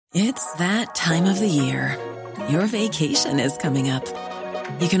It's that time of the year. Your vacation is coming up.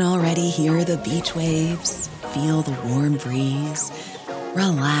 You can already hear the beach waves, feel the warm breeze,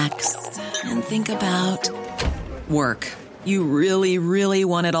 relax, and think about work. You really, really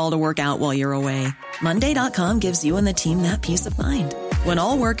want it all to work out while you're away. Monday.com gives you and the team that peace of mind. When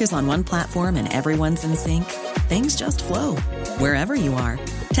all work is on one platform and everyone's in sync, things just flow. Wherever you are,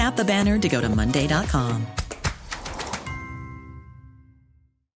 tap the banner to go to Monday.com.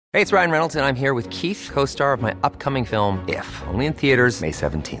 Hey, it's Ryan Reynolds, and I'm here with Keith, co-star of my upcoming film, If, only in theaters May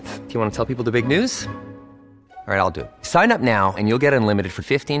 17th. Do you want to tell people the big news? All right, I'll do it. Sign up now and you'll get unlimited for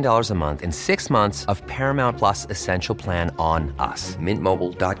 $15 a month and 6 months of Paramount Plus Essential Plan on us.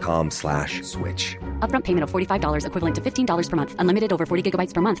 MintMobile.com/switch. Upfront payment of $45 equivalent to $15 per month. Unlimited over 40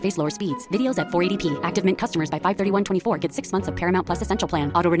 gigabytes per month. Face lower speeds. Videos at 480p. Active Mint customers by 531.24 get 6 months of Paramount Plus Essential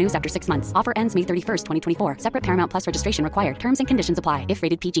Plan. Auto renews after 6 months. Offer ends May 31st, 2024. Separate Paramount Plus registration required. Terms and conditions apply if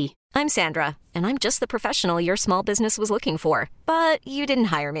rated PG. I'm Sandra, and I'm just the professional your small business was looking for. But you didn't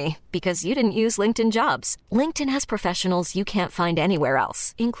hire me because you didn't use LinkedIn Jobs. LinkedIn has professionals you can't find anywhere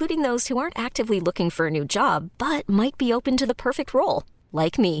else, including those who aren't actively looking for a new job, but might be open to the perfect role,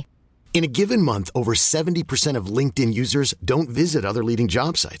 like me. In a given month, over 70% of LinkedIn users don't visit other leading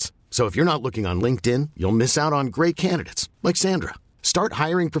job sites. So if you're not looking on LinkedIn, you'll miss out on great candidates like Sandra. Start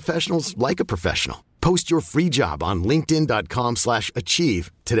hiring professionals like a professional. Post your free job on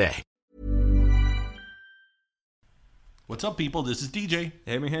linkedin.com/achieve today. What's up, people? This is DJ.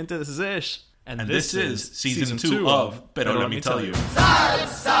 Hey, mi gente, this is Ish. And this is Season 2 of Pero Let Me Tell You.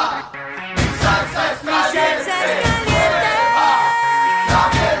 Salsa, mi salsa es caliente, la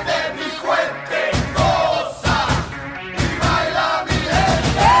miel de mi fuente goza, y baila mi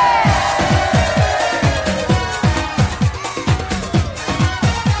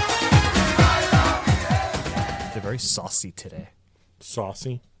They're very saucy today.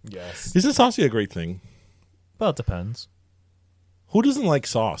 Saucy? Yes. Isn't saucy a great thing? Well, it depends. Who doesn't like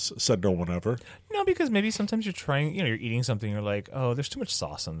sauce? Said no one ever. No, because maybe sometimes you're trying, you're eating something, you're like, oh, there's too much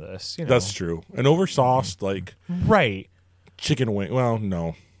sauce on this. That's true. And over-sauced, like... Right. Chicken wing. Well,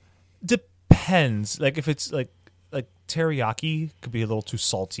 no. Depends. Like, if it's like teriyaki, could be a little too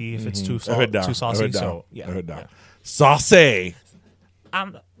salty if it's too saucy. So, yeah. Saucy.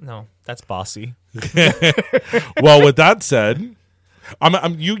 No, that's bossy. Well, with that said...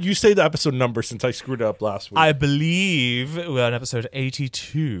 You say the episode number since I screwed up last week. I believe we're on episode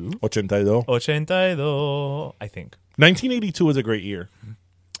 82. 82. I think. 1982 was a great year.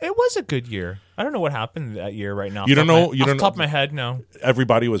 It was a good year. I don't know what happened that year right now. You don't know? Off the top of my head, no.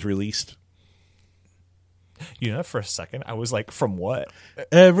 Everybody was released. You know, for a second, I was like, from what?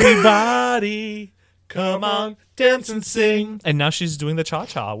 Everybody, come on, dance and sing. And now she's doing the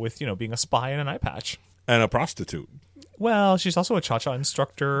cha-cha with, being a spy and an eye patch. And a prostitute. Well, she's also a cha-cha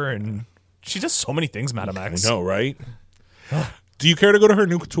instructor, and she does so many things, Madam X. I know, right? Do you care to go to her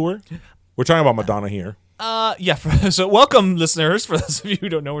new tour? We're talking about Madonna here. Yeah. So welcome, listeners. For those of you who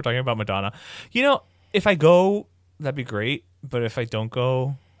don't know, we're talking about Madonna. If I go, that'd be great. But if I don't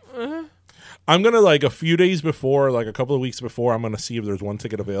go... I'm going to, a few days before, a couple of weeks before, I'm going to see if there's one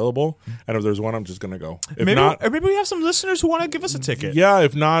ticket available. And if there's one, I'm just going to go. If not... Maybe we have some listeners who want to give us a ticket. Yeah,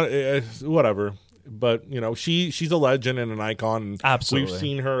 if not, whatever. But, she's a legend and an icon. Absolutely. We've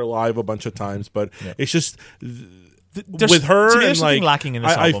seen her live a bunch of times, but it's just There's with her and something lacking in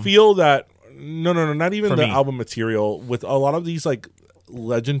this album. I feel that no, not even For the me. album material. With a lot of these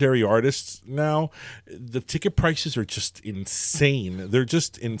legendary artists now, the ticket prices are just insane. They're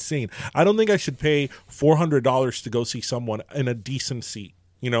just insane. I don't think I should pay $400 to go see someone in a decent seat.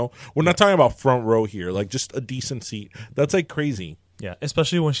 We're not talking about front row here, just a decent seat. That's crazy. Yeah,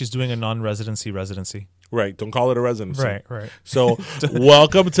 especially when she's doing a non-residency. Right, don't call it a residency. Right. So,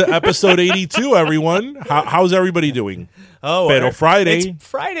 welcome to episode 82, everyone. How's everybody doing? Pero Friday. It's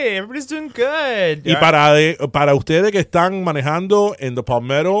Friday. Everybody's doing good. Y para ustedes que están manejando in the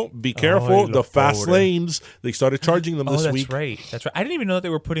Palmetto, be careful. The fast lanes, they started charging them this week. That's right. I didn't even know that they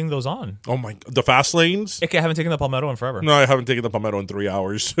were putting those on. Oh, my. The fast lanes? Okay, I haven't taken the Palmetto in forever. No, I haven't taken the Palmetto in 3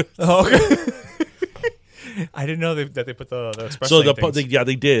 hours. Oh, okay. I didn't know that they put the express lane things.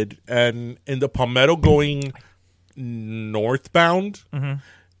 They did. And in the Palmetto going northbound,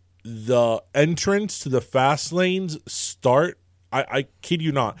 the entrance to the fast lanes start, I kid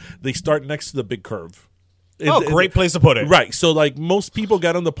you not, they start next to the big curve. Great place to put it. Right. So, most people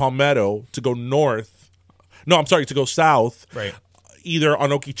get on the Palmetto to go north. No, I'm sorry, to go south. Right. Either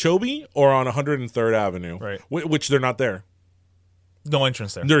on Okeechobee or on 103rd Avenue. Right. Which they're not there. No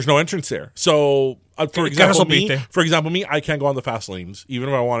entrance there. There's no entrance there. So, for example, me, I can't go on the fast lanes, even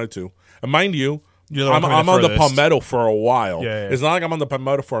if I wanted to. And mind you, You're the one I'm on the furthest. Palmetto for a while. Yeah. It's not like I'm on the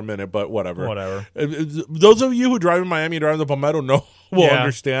Palmetto for a minute, but whatever. Whatever. Those of you who drive in Miami and drive the Palmetto will Yeah.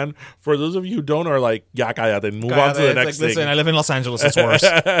 understand. For those of you who don't, are like, ya cállate, move on to the next thing. Listen, I live in Los Angeles. It's worse.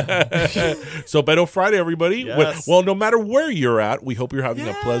 So, Beto Friday, everybody. Yes. Well, no matter where you're at, we hope you're having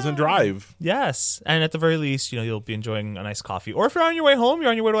a pleasant drive. Yes, and at the very least, you'll be enjoying a nice coffee. Or if you're on your way home,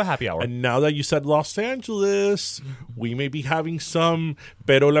 you're on your way to a happy hour. And now that you said Los Angeles, we may be having some,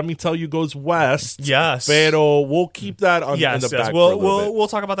 pero let me tell you, goes west. Yes. Pero we'll keep that in the back for a little bit. We'll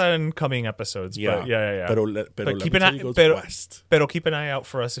talk about that in coming episodes. But yeah. Pero let But me keep tell an you, eye, goes west. pero keep an eye out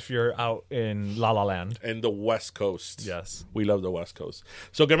for us if you're out in La La Land. And the West Coast. Yes. We love the West Coast.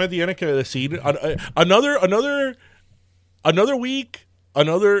 So, ¿qué me tiene que decir? Another week,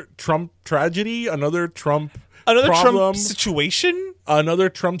 another Trump tragedy, another Trump problem, Trump situation. Another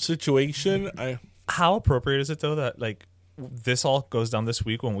Trump situation. How appropriate is it though that this all goes down this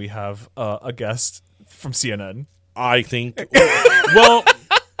week when we have a guest from CNN? I think. Well,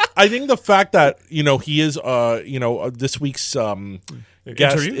 I think the fact that he is this week's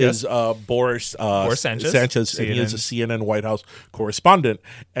guest Interview, is Boris Sanchez, and he is a CNN White House correspondent,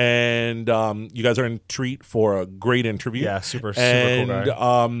 and you guys are in treat for a great interview. Yeah, super cool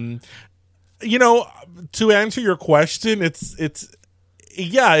guy. To answer your question, it's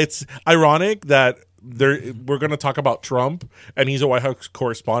ironic that we're going to talk about Trump and he's a White House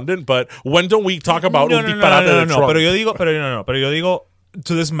correspondent, but when don't we talk about un disparate de Trump? Pero yo digo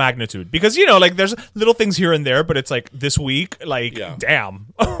to this magnitude, because there's little things here and there, but it's like this week, damn.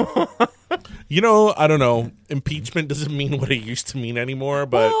 I don't know. Impeachment doesn't mean what it used to mean anymore,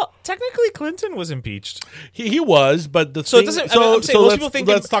 but technically Clinton was impeached. He was, but the So thing, it doesn't. so, I'm saying so most let's, people think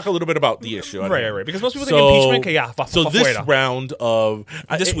let's talk a little bit about the issue. Right. Because most people think impeachment. So this fuera. round of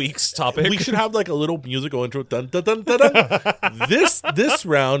This week's topic, we should have like a little musical intro. Dun, dun, dun, dun, dun. This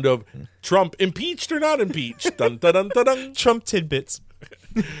round of Trump impeached or not impeached. Dun, dun, dun, dun, dun. Trump tidbits.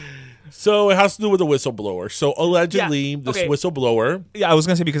 So it has to do with a whistleblower. So allegedly, this whistleblower. Yeah, I was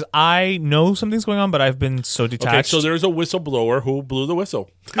gonna say because I know something's going on, but I've been so detached. Okay, so there's a whistleblower who blew the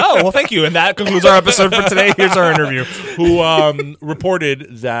whistle. Oh, well, thank you. And that concludes our episode for today. Here's our interview. Who reported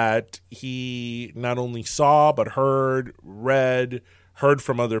that he not only saw but heard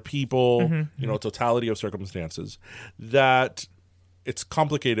from other people, totality of circumstances, that it's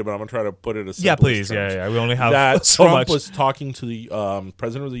complicated, but I'm going to try to put it as simple Yeah, please. terms. Yeah. We only have that so Trump much. was talking to the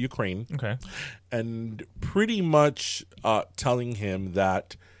president of the Ukraine, Okay. and pretty much telling him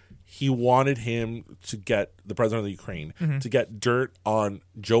that he wanted him to get the president of the Ukraine to get dirt on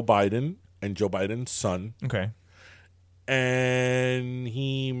Joe Biden and Joe Biden's son. Okay. And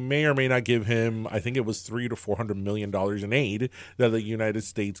he may or may not give him, I think it was $300 to $400 million in aid that the United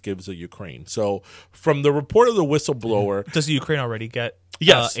States gives the Ukraine. So from the report of the whistleblower, Does the Ukraine already get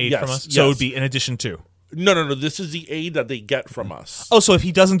aid from us? Yes. So it would be in addition to. No. This is the aid that they get from us. Oh, so if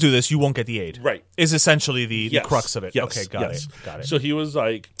he doesn't do this, you won't get the aid. Right. Is essentially the Yes. crux of it. Yes. Okay, got it. So he was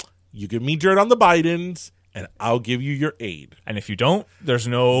like, you give me dirt on the Bidens, and I'll give you your aid. And if you don't, there's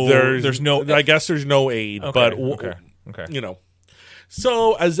no. I guess there's no aid, Okay, but okay.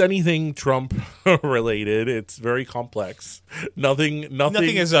 So as anything Trump related, it's very complex. Nothing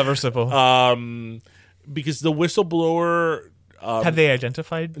is ever simple. Because the whistleblower. Have they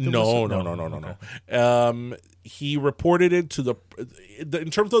identified? No. He reported it to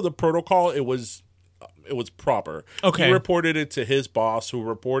in terms of the protocol, it was proper. Okay. He reported it to his boss, who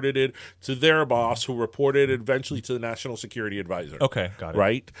reported it to their boss, who reported it eventually to the National Security Advisor. Okay, got it.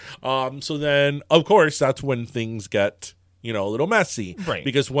 Right? So then, of course, that's when things get, a little messy. Right.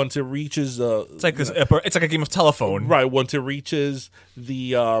 Because once it reaches... It's like it's like a game of telephone. Right. Once it reaches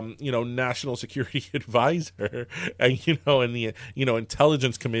the, National Security Advisor and, and the,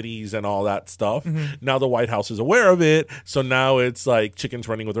 intelligence committees and all that stuff, now the White House is aware of it. So now it's like chickens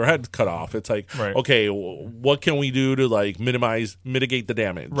running with their heads cut off. It's like, okay, what can we do to like mitigate the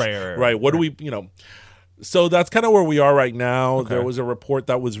damage? Right. What do we, So that's kind of where we are right now. Okay. There was a report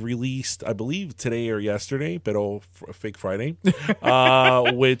that was released, I believe, today or yesterday, pero fake Friday,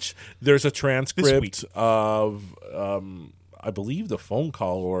 which there's a transcript of, I believe, the phone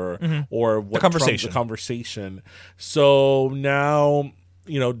call or what the conversation. So now,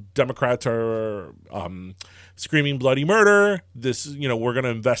 Democrats are screaming bloody murder. This, we're going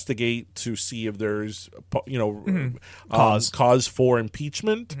to investigate to see if there's, cause for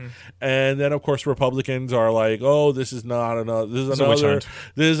impeachment. And then, of course, Republicans are like, oh, this is another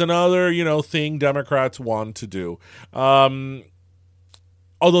thing Democrats want to do. Although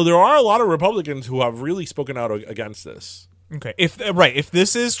there are a lot of Republicans who have really spoken out against this. Okay. If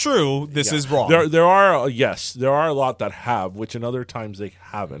this is true, this is wrong. There are a lot that have, which in other times they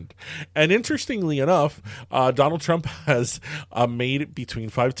haven't. And interestingly enough, Donald Trump has made between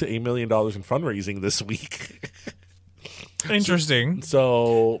 $5 to $8 million in fundraising this week. Interesting.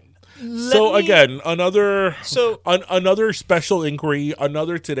 So again, another special inquiry,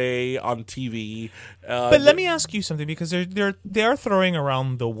 another today on TV. But let me ask you something, because they are throwing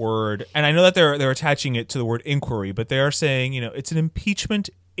around the word, and I know that they're attaching it to the word inquiry, but they are saying, it's an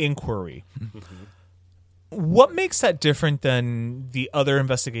impeachment inquiry. What makes that different than the other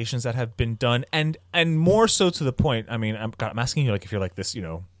investigations that have been done, and more so to the point? I mean, I'm asking you, like, if you're like this,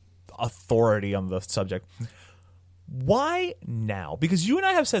 authority on the subject. Why now? Because you and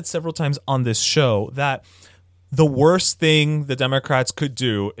I have said several times on this show that the worst thing the Democrats could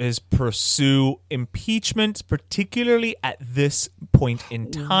do is pursue impeachment, particularly at this point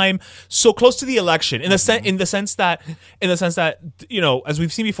in time, so close to the election. In the sense that, as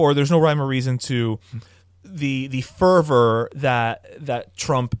we've seen before, there's no rhyme or reason to the fervor that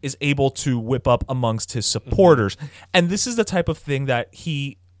Trump is able to whip up amongst his supporters, and this is the type of thing that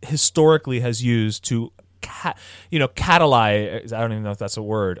he historically has used to catalyze. I don't even know if that's a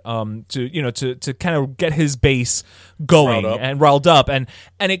word. To kind of get his base going and riled up, and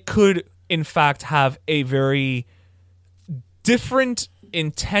it could in fact have a very different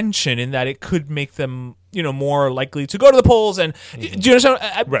intention in that it could make them more likely to go to the polls. And do you understand?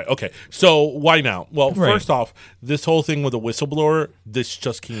 Right. Okay. So why now? Well, first off, this whole thing with a whistleblower, this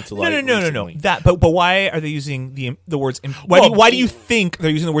just came to light. No. But why are they using the words? Why do you think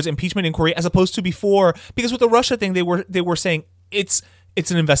they're using the words impeachment inquiry as opposed to before? Because with the Russia thing, they were saying it's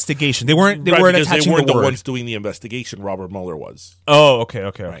an investigation. They weren't attaching the word. Ones doing the investigation. Robert Mueller was. Oh,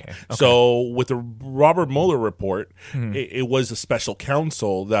 okay. So with the Robert Mueller report, it was a special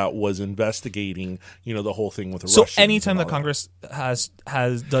counsel that was investigating, the whole thing with the Russians. So anytime that Congress does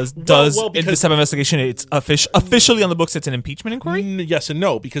this type of investigation, it's officially on the books. It's an impeachment inquiry. Yes and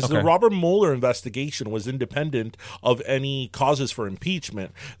no, because the Robert Mueller investigation was independent of any causes for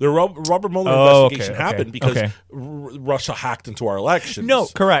impeachment. The Robert Mueller investigation happened because Russia hacked into our election. No,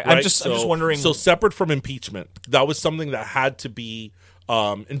 correct. Right? I'm just wondering. So separate from impeachment, that was something that had to be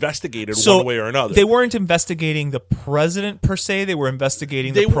investigated one way or another. They weren't investigating the president per se. They were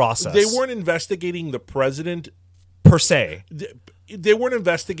investigating the process. They weren't investigating the president per se. They weren't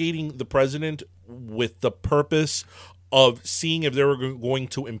investigating the president with the purpose of seeing if they were going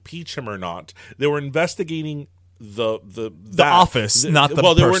to impeach him or not. They were investigating the office, not the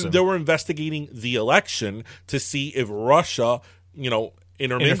person. They were investigating the election to see if Russia,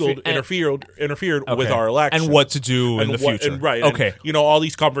 interfered with our election and what to do in the future. Okay. And, all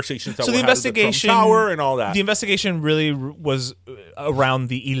these conversations that so were the investigation from Tower and all that. The investigation really was around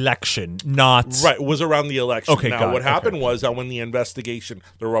the election, not was around the election. Okay, now what happened was that when the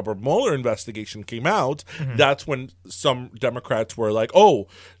Robert Mueller investigation came out, that's when some Democrats were like, "Oh,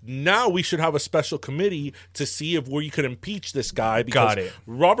 now we should have a special committee to see if we could impeach this guy because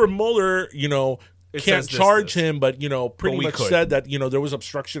Robert Mueller, can't charge him, but pretty much said that there was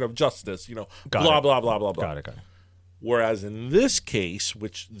obstruction of justice. Blah blah blah blah blah. Got it. Whereas in this case,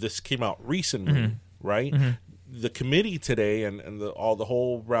 which this came out recently, right? The committee today and the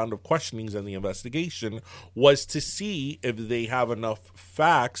whole round of questionings and the investigation was to see if they have enough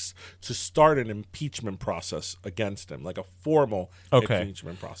facts to start an impeachment process against him, like a formal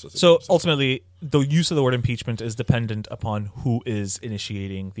impeachment process. So ultimately, the use of the word impeachment is dependent upon who is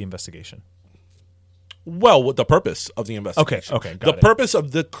initiating the investigation. Well, the purpose of the investigation. Okay. The purpose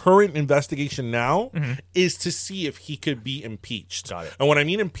of the current investigation now is to see if he could be impeached. Got it. And when I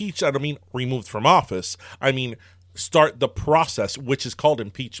mean impeached, I don't mean removed from office. I mean start the process, which is called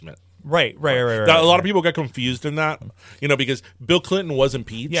impeachment. Right. A lot of people get confused in that, because Bill Clinton was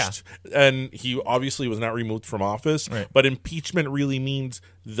impeached, and he obviously was not removed from office. Right. But impeachment really means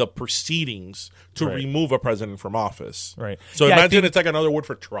the proceedings to remove a president from office. Right. So imagine it's like another word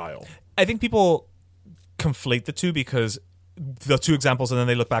for trial. I think people conflate the two because the two examples, and then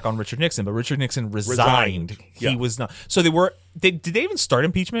they look back on Richard Nixon, but Richard Nixon resigned. He was not. So did they even start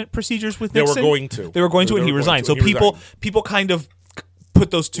impeachment procedures with Nixon? They were going to. They were going to, and he resigned. So people kind of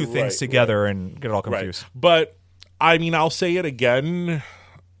put those two things together and get it all confused. Right. But I mean, I'll say it again,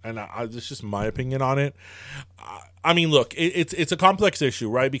 and it's just my opinion on it. I mean, look, it's a complex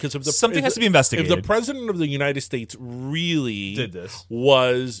issue, right? Because if something has to be investigated. If the president of the United States really did this,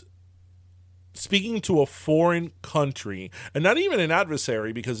 was speaking to a foreign country, and not even an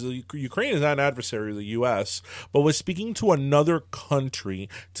adversary, because Ukraine is not an adversary of the U.S., but was speaking to another country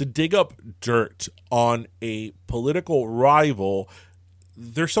to dig up dirt on a political rival,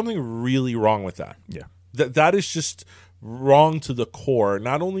 there's something really wrong with that. Yeah. That is just wrong to the core,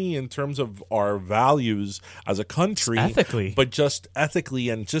 not only in terms of our values as a country, ethically, but just ethically,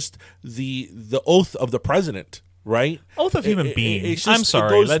 and just the oath of the president, right? Oath of human being. It's I'm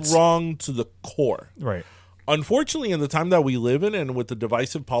sorry. It goes wrong to the core. Right. Unfortunately, in the time that we live in, and with the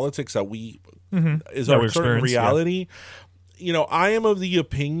divisive politics that is That our we current experience, reality, I am of the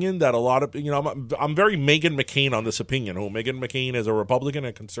opinion that a lot of, I'm very Meghan McCain on this opinion. Meghan McCain is a Republican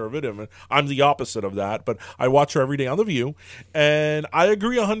and conservative, and I'm the opposite of that, but I watch her every day on The View, and I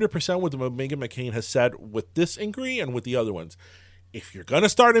agree 100% with what Meghan McCain has said with this inquiry and with the other ones. If you're going to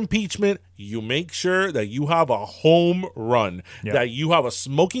start impeachment, you make sure that you have a home run, that you have a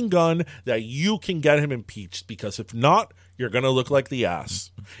smoking gun, that you can get him impeached, because if not, you're going to look like the ass.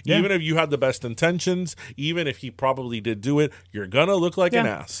 Yeah. Even if you had the best intentions, even if he probably did do it, you're going to look like an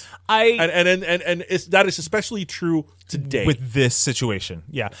ass. That is especially true today. With this situation.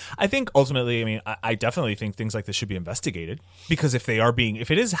 Yeah. I think ultimately, I definitely think things like this should be investigated, because if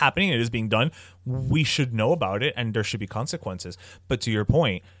it is happening, it is being done, we should know about it and there should be consequences. But to your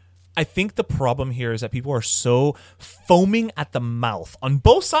point, I think the problem here is that people are so foaming at the mouth on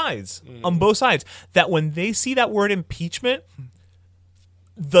both sides, that when they see that word impeachment,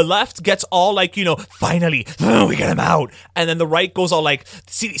 the left gets all like, finally, we get him out. And then the right goes all like,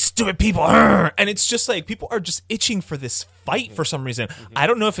 see these stupid people. And it's just like people are just itching for this fight for some reason. I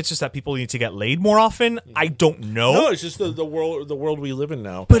don't know if it's just that people need to get laid more often. I don't know. No, it's just the world we live in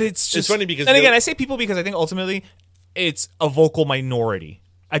now. But it's funny because... And again, I say people because I think ultimately it's a vocal minority.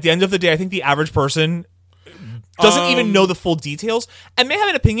 At the end of the day, I think the average person doesn't even know the full details and may have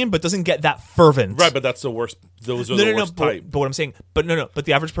an opinion, but doesn't get that fervent. Right, but that's the worst. Those are the worst type. But what I'm saying, but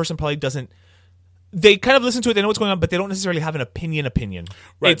the average person probably doesn't. They kind of listen to it, they know what's going on, but they don't necessarily have an opinion.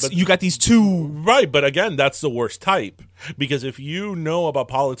 Right, but you got these two. Right, but again, that's the worst type. Because if you know about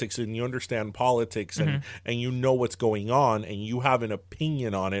politics and you understand politics and you know what's going on and you have an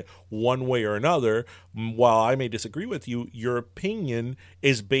opinion on it one way or another, while I may disagree with you, your opinion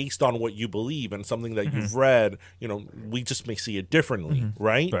is based on what you believe and something that you've read. We just may see it differently,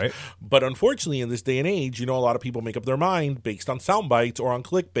 right? But unfortunately, in this day and age, a lot of people make up their mind based on sound bites or on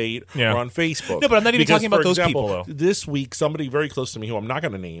clickbait or on Facebook. No, but I'm not even talking about those people, though. This week, somebody very close to me, who I'm not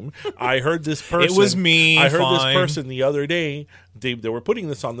going to name, I heard this person. It was me. I heard this person the other day. They were putting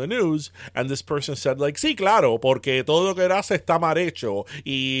this on the news, and this person said, like, sí, claro, porque todo lo que él hace está mal hecho,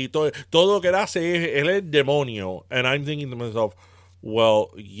 y todo lo que él hace es el demonio. And I'm thinking to myself,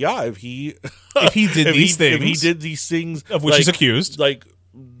 well, yeah, if he did these things of which he's accused, like,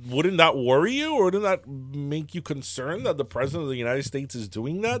 wouldn't that worry you, or wouldn't that make you concerned that the president of the United States is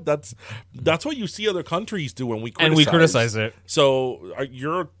doing that? That's what you see other countries do when we criticize it. So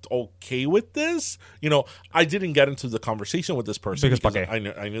you're okay with this? I didn't get into the conversation with this person because I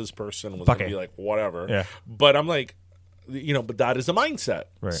knew this person was going to be like, whatever. Yeah. But I'm like, but that is a mindset.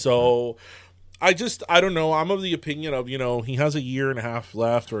 Right. So I don't know. I'm of the opinion of, he has a year and a half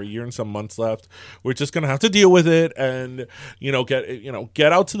left, or a year and some months left. We're just going to have to deal with it and,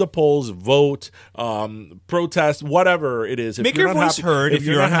 get out to the polls, vote, protest, whatever it is. Make your voice heard if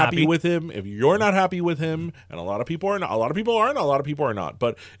you're not unhappy happy with him. If you're not happy with him, and a lot of people are not, a lot of people are, and a lot of people are not.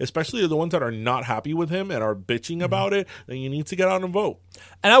 But especially the ones that are not happy with him and are bitching about it, then you need to get out and vote.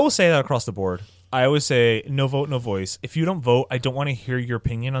 And I will say that across the board. I always say, no vote, no voice. If you don't vote, I don't want to hear your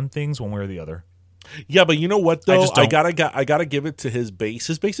opinion on things one way or the other. Yeah, but you know what, though? I gotta give it to his base.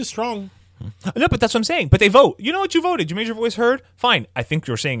 His base is strong. No, but that's what I'm saying. But they vote. You know what? You voted. You made your voice heard. Fine. I think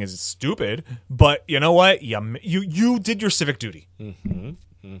you're saying is stupid. But you know what? You did your civic duty.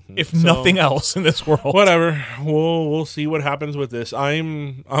 If nothing else in this world. Whatever. We'll see what happens with this.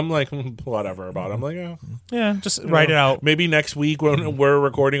 I'm like whatever about it. I'm like, yeah, just write it out. Maybe next week when we're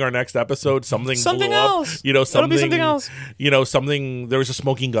recording our next episode, something blew else. Up. It'll be something else. Something. There was a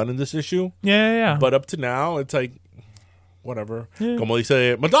smoking gun in this issue. Yeah. But up to now, it's like, whatever. Como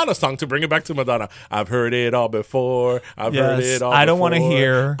dice Madonna's song, to bring it back to Madonna. I've heard it all before. I've heard it all. I don't want to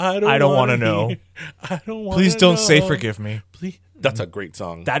hear. I don't want to know. I don't want. Please don't say forgive me. Please. That's a great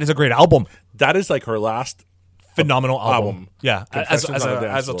song. That is a great album. That is like her last phenomenal album. Yeah, as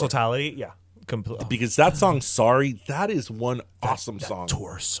a totality. Yeah, completely. Because that song, Sorry, that is one awesome song. That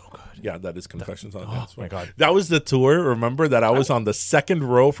tour is so good. Yeah, that is Confessions on a Dance Floor. Oh my God, that was the tour. Remember that I was on the second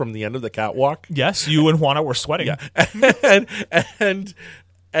row from the end of the catwalk. Yes, you and Juana were sweating. Yeah,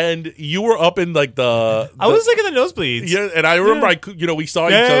 and you were up in like the I was like in the nosebleeds. Yeah, and I remember we saw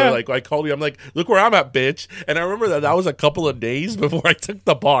each other. Like I called you. I'm like, look where I'm at, bitch. And I remember that was a couple of days before I took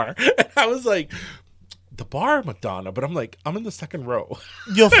the bar. And I was like, the bar, Madonna. But I'm like, I'm in the second row.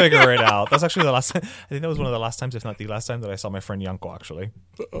 You'll figure it out. That's actually the last time. I think that was one of the last times, if not the last time, that I saw my friend Yanko actually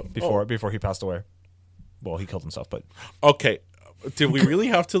before he passed away. Well, he killed himself, but Okay. Did we really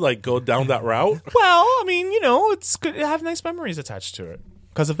have to like go down that route? well, I mean, it's good to have nice memories attached to it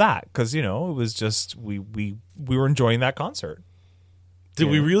because of that. Because it was just we were enjoying that concert. Did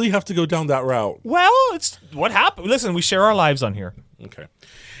we really have to go down that route? Well, it's what happened. Listen, we share our lives on here. Okay.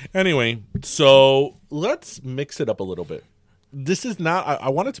 Anyway, so let's mix it up a little bit. This is not. I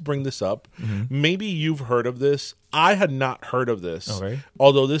wanted to bring this up. Mm-hmm. Maybe you've heard of this. I had not heard of this. Okay.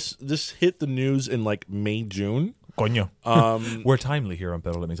 Although this hit the news in like May, June. Coño. We're timely here on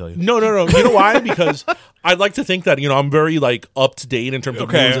Pedro, let me tell you. No. You know why? Because I'd like to think that, I'm very like up to date in terms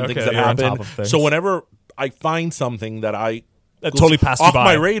of news and things that You're on happen. top of things. So whenever I find something that totally passed you off by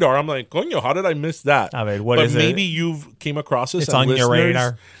my radar, I'm like, coño, how did I miss that? I mean, what but is maybe it? you've came across this. It's on your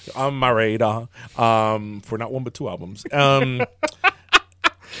radar. On my radar. For not one but two albums. Man,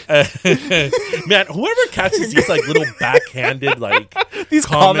 whoever catches these like little backhanded like these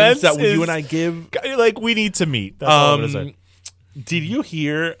comments that is, you and I give, like we need to meet. That's all I'm gonna say. Did you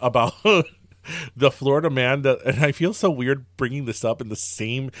hear about the Florida man that? And I feel so weird bringing this up in the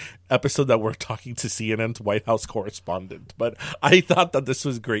same episode that we're talking to CNN's White House correspondent, but I thought that this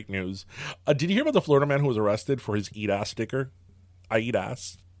was great news. Did you hear about the Florida man who was arrested for his "eat ass" sticker? I eat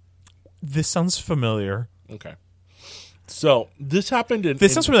ass. This sounds familiar. Okay. So this happened in.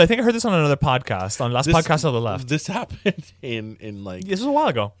 This sounds familiar. I think I heard this on another podcast, on last podcast on the left. This happened in like. This was a while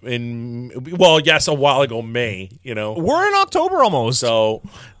ago. Yes, a while ago, May. We're in October almost. So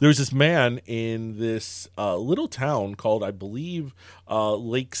there's this man in this little town called, I believe,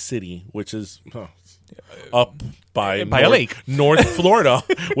 Lake City, which is up by a lake, North Florida.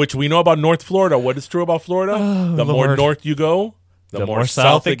 Which we know about North Florida. What is true about Florida? The more north you go, the more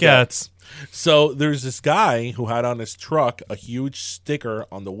south it gets. So there's this guy who had on his truck a huge sticker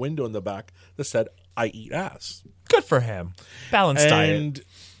on the window in the back that said, "I eat ass." Good for him. Balanced diet. And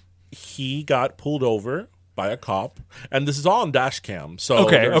he got pulled over by a cop, and this is all on dash cam. So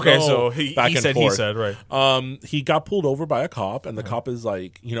so he said, right. He got pulled over by a cop, and the cop is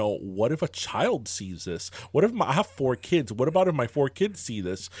like, what if a child sees this? What if I have 4 kids? What about if my 4 kids see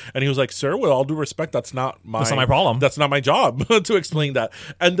this? And he was like, sir, with all due respect, that's not my problem. That's not my job to explain that.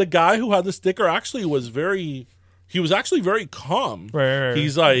 And the guy who had the sticker actually was very calm. Right.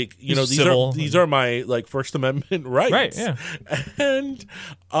 He's like, civil. these are my like First Amendment rights. Right, yeah. And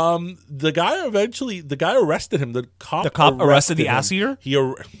the guy arrested him. The cop arrested the ass eater?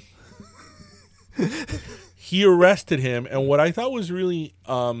 He arrested him, and what I thought was really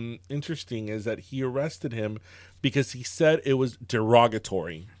interesting is that he arrested him because he said it was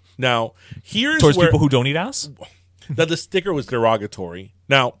derogatory. Now, here's towards where people who don't eat ass? That the sticker was derogatory.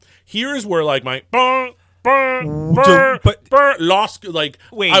 Now, here's where like my law school, like,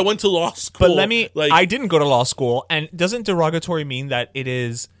 wait, I went to law school. But I didn't go to law school, and doesn't derogatory mean that it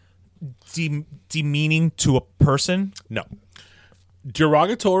is demeaning to a person? No.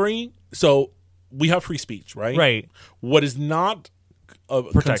 Derogatory, so we have free speech, right? Right. What is not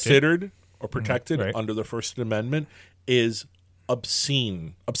considered or protected under the First Amendment is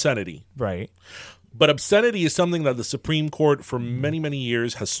obscenity. Right. But obscenity is something that the Supreme Court for many, many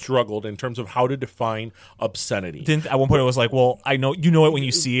years has struggled in terms of how to define obscenity. At one point it was like, well, I know it when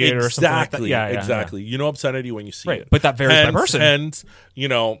you see it or something like that. Yeah, exactly. Yeah. You know obscenity when you see it. But that varies by person. And,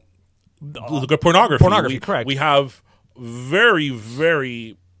 look at pornography. Pornography, correct. We have very,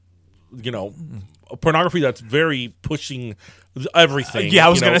 very, pornography that's very pushing everything. I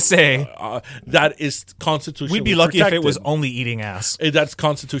was going to say. That is constitutionally We'd be lucky protected. if it was only eating ass. That's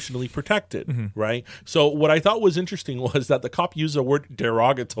constitutionally protected, right? So what I thought was interesting was that the cop used the word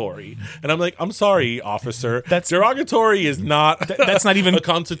derogatory. And I'm like, I'm sorry, officer. Derogatory is not... That's not even... a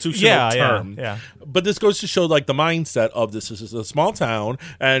constitutional term. Yeah. But this goes to show like the mindset of this is a small town,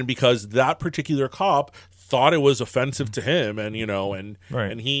 and because that particular cop thought it was offensive to him, and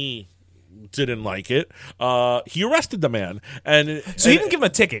and he didn't like it, he arrested the man, and he didn't give him a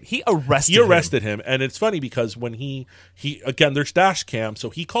ticket. He arrested him. And it's funny because when he again, there's dash cam, so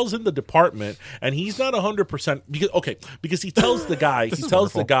he calls in the department, and he's not 100% because he tells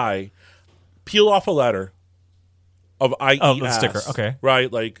the guy peel off a letter of I eat ass, sticker, okay,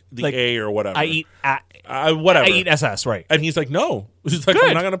 right, like A or whatever. I eat whatever. I eat SS, right? And he's like, no. He's like,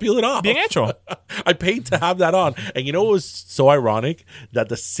 I'm not going to peel it off. Being natural. I paid to have that on. And what was so ironic? That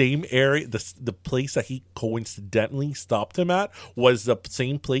the same area, the place that he coincidentally stopped him at was the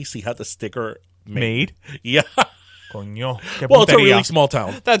same place he had the sticker made. Yeah. Coño, qué Well, it's a puntería. really small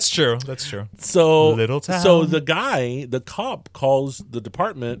town. That's true. That's true. So Little town. So the cop calls the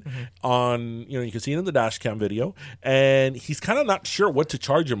department on, you can see it in the dash cam video, and he's kind of not sure what to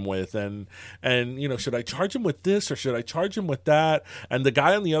charge him with, and should I charge him with this or should I charge him with that? And the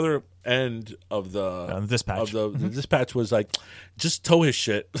guy on the other end of the dispatch the dispatch was like, just tow his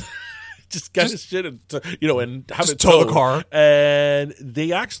shit. Just get his shit and have it tow the towed. car. And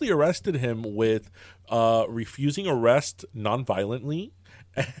they actually arrested him with refusing arrest non-violently.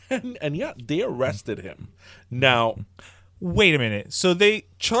 And yeah, they arrested him. Now, wait a minute. So they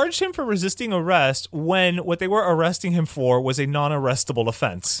charged him for resisting arrest when what they were arresting him for was a non-arrestable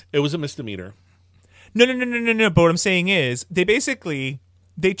offense. it was a misdemeanor. No. But what I'm saying is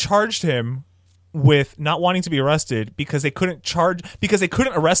they charged him with not wanting to be arrested because they couldn't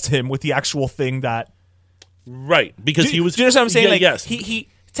arrest him with the actual thing that. Right, because Do he was. you understand what I'm saying? Yeah, like, yes, he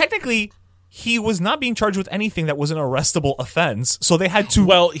technically he was not being charged with anything that was an arrestable offense, so they had to.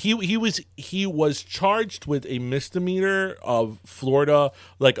 Well, he was charged with a misdemeanor of Florida.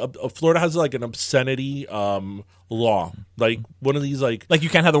 Like Florida has like an obscenity law, like one of these like you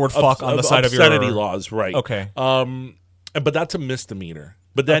can't have the word "fuck" on the side of your obscenity laws, right? Okay. But that's a misdemeanor.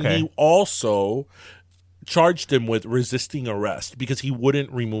 But then he also charged him with resisting arrest because he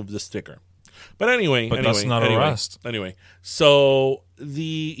wouldn't remove the sticker. But anyway, that's not arrest. Anyway, so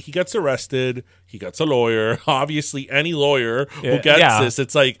he gets arrested. He gets a lawyer. Obviously, any lawyer who gets this,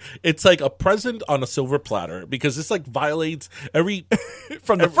 it's like a present on a silver platter because this like violates every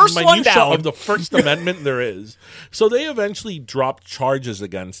from the first one down of the First Amendment there is. So they eventually dropped charges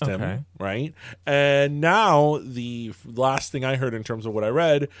against him, right? And now the last thing I heard in terms of what I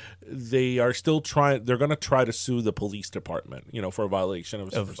read, they are still trying. They're going to try to sue the police department, for a violation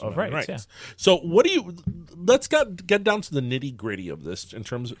of First Amendment rights. Yeah. So what do you? Let's get down to the nitty gritty of this in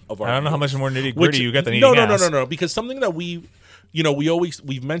terms of our. I don't know how much more nitty gritty you get than eating ass. No. Because something that we've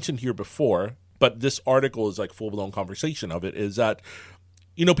mentioned here before, but this article is like full blown conversation of it. Is that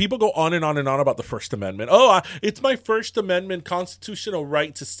people go on and on and on about the First Amendment. Oh, it's my First Amendment constitutional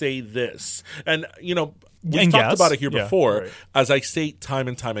right to say this, and we've talked about it here before. Right. As I say time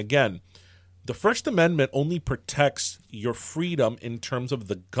and time again, the First Amendment only protects your freedom in terms of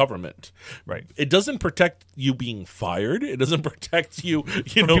the government. Right. It doesn't protect you being fired. It doesn't protect you,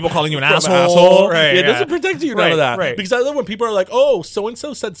 from people calling you an asshole. Right, it doesn't protect you none of that. Right. Because I love when people are like, "Oh, so and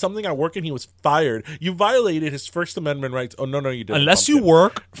so said something at work and he was fired." You violated his First Amendment rights. Oh no, you didn't. Unless you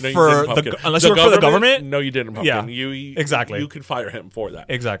work for the government. No, you didn't. Pumpkin. Yeah, exactly. You could fire him for that.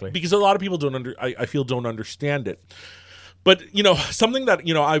 Exactly. Because a lot of people I feel don't understand it. But, something that,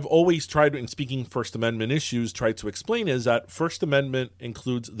 I've always tried in speaking First Amendment issues, tried to explain is that First Amendment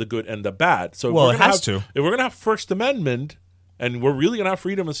includes the good and the bad. So it has to. If we're going to have First Amendment and we're really going to have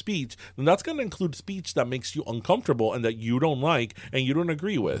freedom of speech, then that's going to include speech that makes you uncomfortable and that you don't like and you don't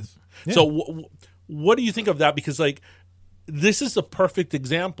agree with. Yeah. So what do you think of that? Because, this is a perfect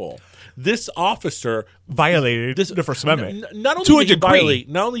example. This officer violated the First Amendment. Not only to a did he degree.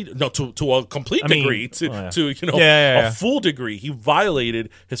 violate, to a complete degree, a full degree. He violated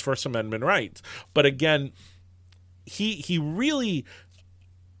his First Amendment rights. But again, he really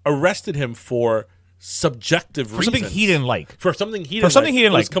arrested him for subjective reasons. Something he didn't like. For something he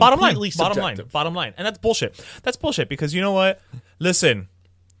didn't like. Bottom line. And that's bullshit. That's bullshit because you know what? Listen.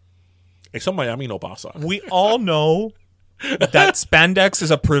 Eso Miami no pasa. We all know that spandex is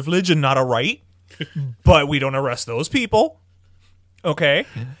a privilege and not a right, but we don't arrest those people. Okay?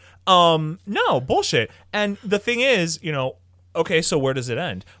 No, bullshit. And the thing is, okay, so where does it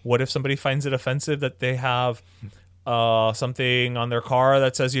end? What if somebody finds it offensive that they have something on their car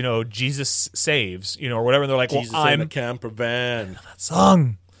that says, Jesus saves, or whatever, and they're like, Jesus well, I'm in a camper van. That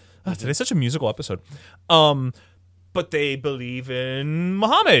song. Oh, today's such a musical episode. But they believe in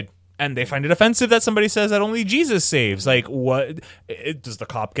Muhammad. And they find it offensive that somebody says that only Jesus saves. Like, what? Does the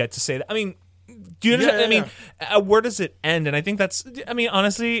cop get to say that? I mean, do you understand? I mean, where does it end? And I think that's,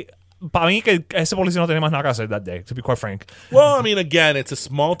 honestly, para mí que ese policía no tenía más nada que hacer that day, to be quite frank. Well, again, it's a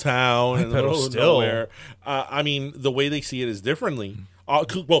small town in the middle of still. nowhere. The way they see it is differently.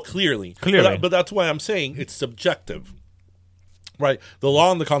 Clearly. Clearly. But that's why I'm saying it's subjective. Right. The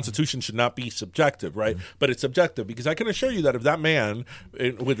law and the Constitution should not be subjective, right? But it's subjective because I can assure you that if that man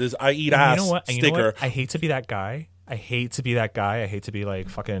with his I eat ass sticker. I hate to be that guy. I hate to be like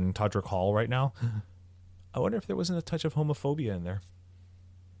fucking Todrick Hall right now. I wonder if there wasn't a touch of homophobia in there.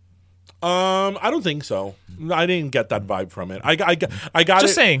 I don't think so. I didn't get that vibe from it. I got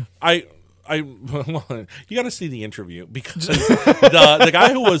just saying. You got to see the interview because the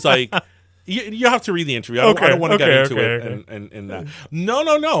guy who was like, You have to read the interview. I don't want to get into it and that.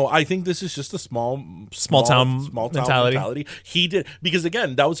 No. I think this is just a small town mentality. He did, because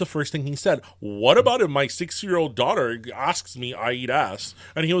again, that was the first thing he said. What about if my 6-year-old daughter asks me, I eat ass?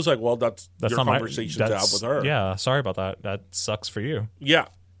 And he was like, well, that's your not conversation to have with her. Yeah, sorry about that. That sucks for you. Yeah.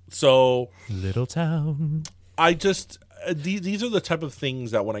 So little town. I just these are the type of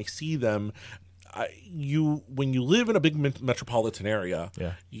things that when I see them, when you live in a big metropolitan area,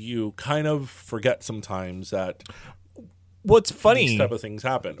 you kind of forget sometimes that. What's funny? These type of things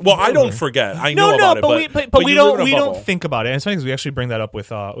happen. Well, I don't forget. I know about it, but we don't think about it. And it's funny because we actually bring that up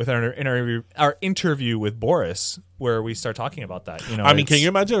with our interview with Boris, where we start talking about that. You know, I mean, can you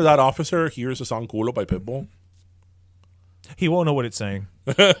imagine if that officer hears the song "Culo" by Pitbull? He won't know what it's saying.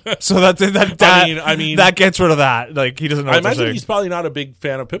 So I mean, that gets rid of that. Like, he doesn't know. I what imagine he's probably not a big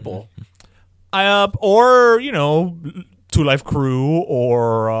fan of Pitbull. Or, you know, Two Life Crew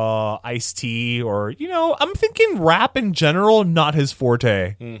or Ice-T, or, you know, I'm thinking rap in general, not his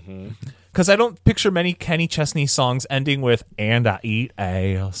forte. Because I don't picture many Kenny Chesney songs ending with, and I eat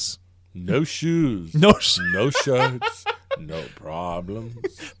ass. No shoes. No shirts. No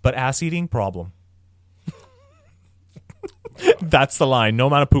problems. But ass eating, problem. That's the line. No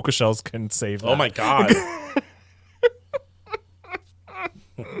amount of puka shells can save that. Oh, my God.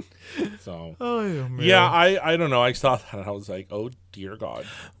 So, yeah, I don't know. I saw that and I was like, oh dear God.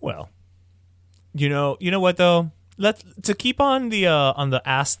 Well, you know what though? To keep on the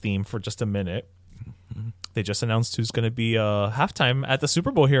ass theme for just a minute. They just announced who's going to be halftime at the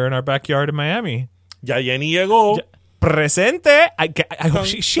Super Bowl here in our backyard in Miami. Ya Jenny llegó. Presente. I hope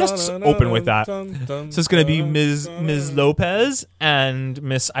she has to open with that. So it's going to be Ms. Lopez and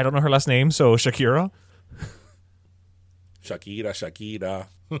Miss, I don't know her last name, so Shakira. Shakira.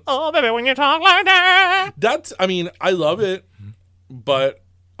 Oh, baby, when you talk like that. That's, I mean, I love it, but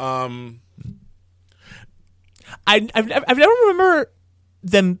I never remember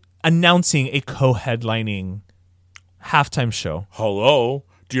them announcing a co-headlining halftime show. Hello.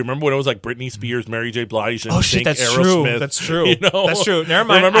 Do you remember when it was like Britney Spears, Mary J. Blige, and that's Aerosmith? True. That's true. You know? That's true. Never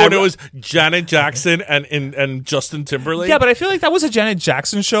mind. Remember when it was Janet Jackson and Justin Timberlake? Yeah, but I feel like that was a Janet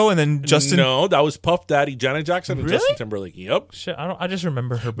Jackson show, and then Justin. No, that was Puff Daddy, Janet Jackson, and Justin Timberlake. Yep. Shit, I just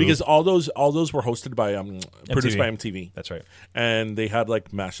remember her because all those were hosted by produced by MTV. That's right. And they had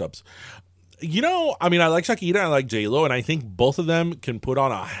like mashups. You know, I mean, I like Shakira and I like J-Lo, and I think both of them can put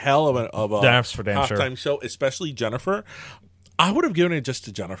on a hell of a halftime show, especially Jennifer. I would have given it just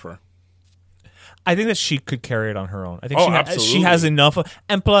to Jennifer. I think that she could carry it on her own. I think she has enough.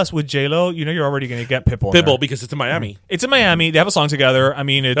 And plus, with J-Lo, you know you're already going to get Pitbull. Pitbull, because it's in Miami. It's in Miami. They have a song together. I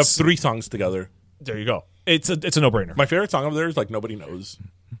mean, they have 3 songs together. There you go. It's a no-brainer. My favorite song over there is like Nobody Knows.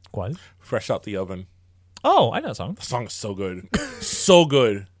 What? Fresh Out the Oven. Oh, I know that song. The song is so good. So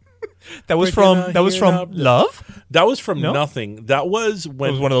good. That was from Love? That was from Nothing. That was when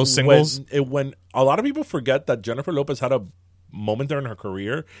it was one of those singles. When a lot of people forget that Jennifer Lopez had a moment there in her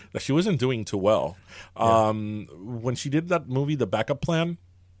career that she wasn't doing too well. When she did that movie, The Backup Plan,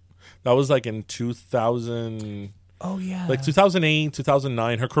 that was like in 2000. Oh yeah, like 2008,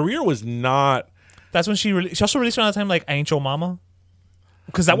 2009. Her career was not. That's when she also released around that time like I Ain't Your Mama.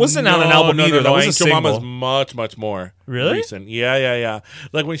 Because that wasn't on an album either. That was a single. Mama's much more recent. Yeah.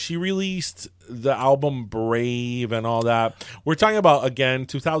 Like when she released the album Brave and all that. We're talking about, again,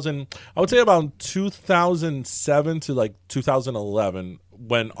 2000. I would say about 2007 to like 2011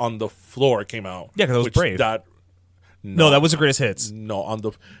 when On the Floor came out. Yeah, because it was Brave. That was the greatest hits. No, on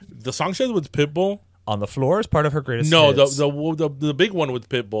the song she had with Pitbull. On the Floor is part of her greatest hits. No, the big one with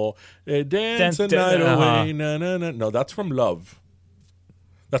Pitbull. Dance the night away. No, that's from Love.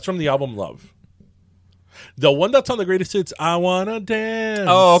 That's from the album Love. The one that's on the greatest hits, I Wanna Dance.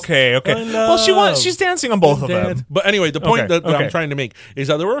 Oh, okay. Well, she's dancing on both of them. But anyway, the point that I'm trying to make is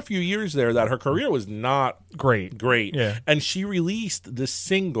that there were a few years there that her career was not great. Yeah. And she released this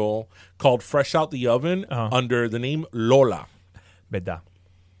single called Fresh Out the Oven under the name Lola. Verdad.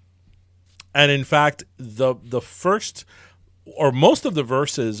 And in fact, the first or most of the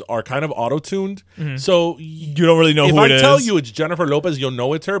verses are kind of auto-tuned. Mm-hmm. So you don't really know who it is. If I tell you it's Jennifer Lopez, you'll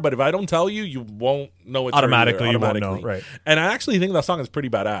know it's her. But if I don't tell you, you won't know it's automatically. her. You won't know, right? And I actually think that song is pretty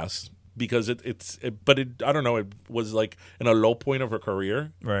badass because I don't know, it was like in a low point of her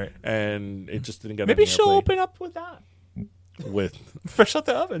career, right? And it just didn't get. Maybe she'll open up with that. With Fresh Out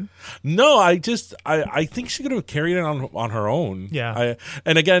the Oven. No, I think she could have carried it on her own. Yeah.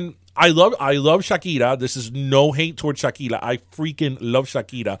 And again, I love Shakira. This is no hate towards Shakira. I freaking love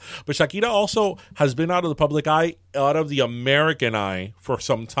Shakira. But Shakira also has been out of the public eye, out of the American eye for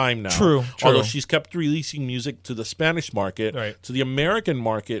some time now. True. Although she's kept releasing music to the Spanish market, right. To the American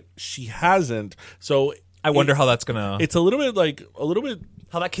market, she hasn't. So I wonder how that's gonna. It's a little bit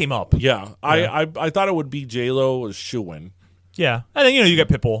how that came up. Yeah, I thought it would be J-Lo as shoo-in. Yeah, and then you get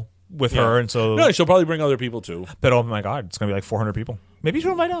Pitbull with her, and so no, she'll probably bring other people too. But oh my God, it's gonna be like 400 people. Maybe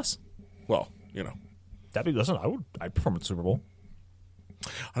she'll invite us. Well, that'd be. Listen, I'd perform at the Super Bowl.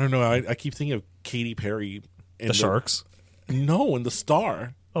 I don't know. I keep thinking of Katy Perry in the Sharks. No, in The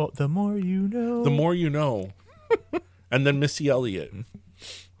Star. Oh, the more you know. The more you know. And then Missy Elliott.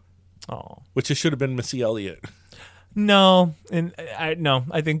 Oh, which it should have been Missy Elliott. No, and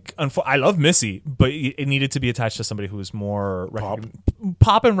I think I love Missy, but it needed to be attached to somebody who was more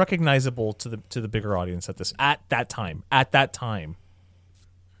pop and recognizable to the bigger audience at that time. At that time.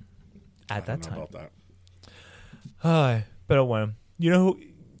 About that. But when you know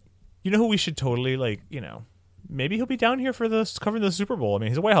who we should totally maybe he'll be down here for covering the Super Bowl. I mean,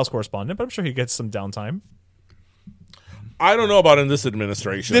 he's a White House correspondent, but I'm sure he gets some downtime. I don't know about in this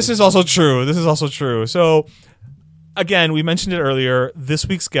administration. This is also true. So, again, we mentioned it earlier. This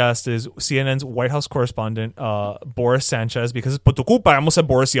week's guest is CNN's White House correspondent, Boris Sanchez, because I almost said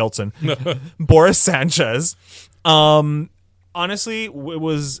Boris Yeltsin. Boris Sanchez. Honestly, it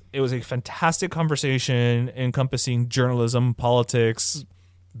was a fantastic conversation encompassing journalism, politics,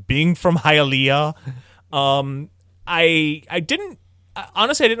 being from Hialeah. Honestly, I didn't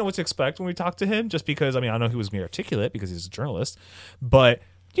know what to expect when we talked to him, just because, I know he was going to be articulate because he's a journalist. But,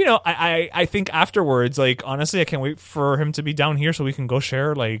 I think afterwards, honestly, I can't wait for him to be down here so we can go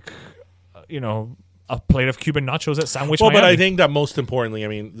share, a plate of Cuban nachos at Sandwich Miami. But I think that most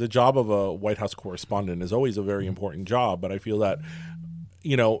importantly, the job of a White House correspondent is always a very important job. But I feel that,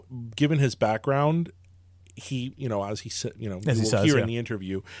 given his background, he, as he said, as he says, in the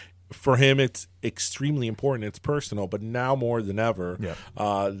interview, for him, it's extremely important. It's personal, but now more than ever,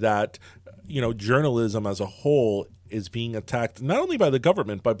 that journalism as a whole is being attacked not only by the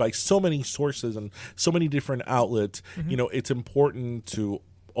government but by so many sources and so many different outlets. Mm-hmm. It's important to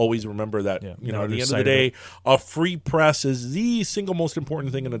always remember that at the end of the day, a free press is the single most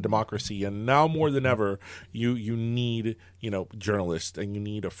important thing in a democracy, and now more than ever, you need journalists, and you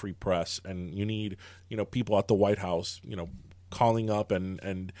need a free press, and you need people at the White House calling up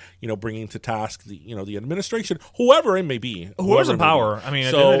and bringing to task the administration, whoever it may be, whoever's in power. At the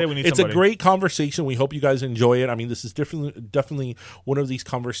end of the day, we need somebody. A great conversation. We hope you guys enjoy it. This is definitely one of these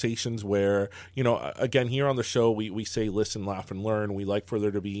conversations where again, here on the show we say listen, laugh, and learn. We like for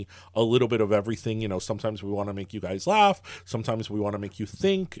there to be a little bit of everything. Sometimes we want to make you guys laugh, sometimes we want to make you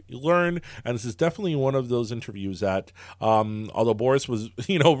think, learn, and this is definitely one of those interviews that although Boris was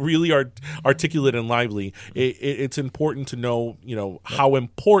really articulate and lively, it's important to know how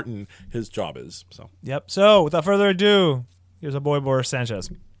important his job is. So without further ado, here's our boy Boris Sanchez.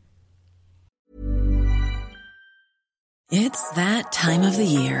 It's that time of the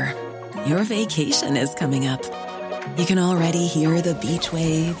year. Your vacation is coming up. You can already hear the beach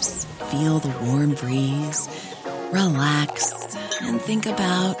waves, feel the warm breeze, relax, and think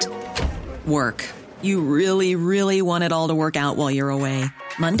about work. You really, really want it all to work out while you're away.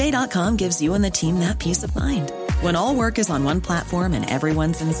 Monday.com gives you and the team that peace of mind. When all work is on one platform and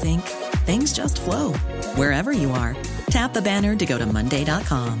everyone's in sync, things just flow. Wherever you are, tap the banner to go to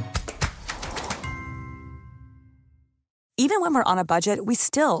Monday.com. Even when we're on a budget, we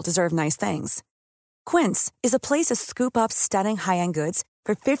still deserve nice things. Quince is a place to scoop up stunning high-end goods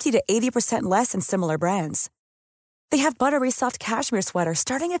for 50 to 80% less than similar brands. They have buttery soft cashmere sweaters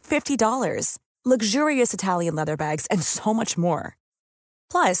starting at $50, luxurious Italian leather bags, and so much more.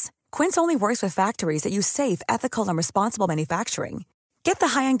 Plus, Quince only works with factories that use safe, ethical, and responsible manufacturing. Get the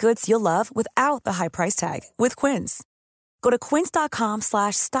high-end goods you'll love without the high price tag with Quince. Go to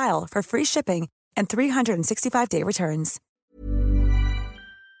quince.com/style for free shipping and 365-day returns.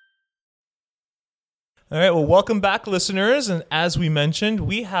 All right, well, welcome back, listeners. And as we mentioned,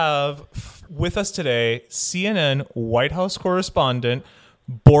 we have with us today CNN White House correspondent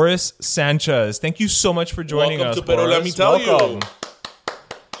Boris Sanchez. Thank you so much for joining us, Boris. Let me tell you.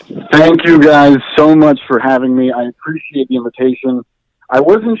 Thank you guys so much for having me. I appreciate the invitation. I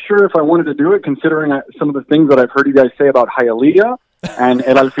wasn't sure if I wanted to do it, considering some of the things that I've heard you guys say about Hialeah and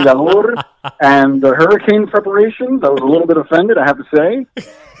El Alfilador and the hurricane preparations. I was a little bit offended, I have to say.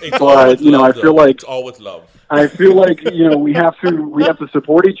 But I feel like it's all with love. I feel like we have to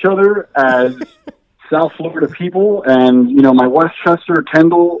support each other as South Florida people, and my Westchester,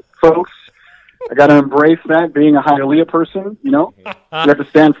 Kendall folks. I got to embrace that. Being a Hialeah person, you have to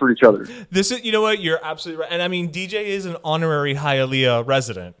stand for each other. This is, you know what? You're absolutely right. And I mean, DJ is an honorary Hialeah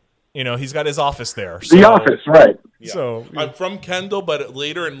resident. He's got his office there. The office, right? Yeah. So I'm from Kendall, but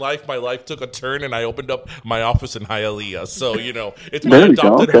later in life, my life took a turn, and I opened up my office in Hialeah. So it's my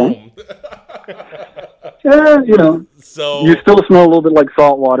adopted home. Yeah, So you still smell a little bit like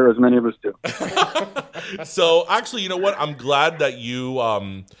salt water, as many of us do. So actually, you know what? I'm glad that you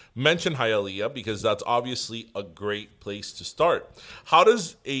mentioned Hialeah, because that's obviously a great place to start. How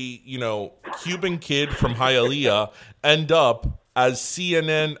does a Cuban kid from Hialeah end up as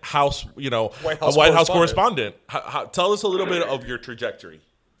CNN White House correspondent? Tell us a little bit of your trajectory.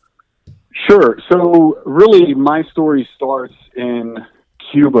 Sure. So really, my story starts in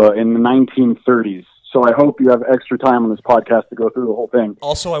Cuba in the 1930s. So I hope you have extra time on this podcast to go through the whole thing.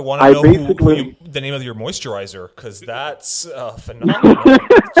 Also, I want to know the name of your moisturizer, because that's phenomenal.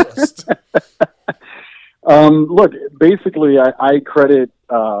 Look, basically, I credit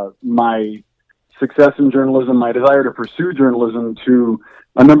my success in journalism, my desire to pursue journalism, to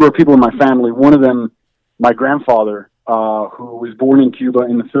a number of people in my family. One of them, my grandfather, who was born in Cuba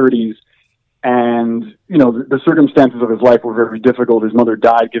in the 30s. And, the circumstances of his life were very difficult. His mother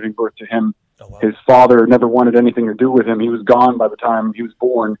died giving birth to him. Oh, wow. His father never wanted anything to do with him. He was gone by the time he was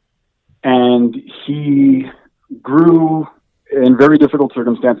born. And he grew in very difficult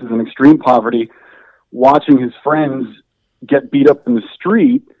circumstances, in extreme poverty, watching his friends get beat up in the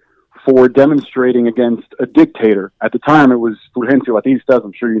street for demonstrating against a dictator. At the time, it was Fulgencio Batista,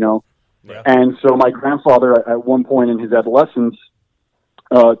 I'm sure you know. Yeah. And so my grandfather, at one point in his adolescence,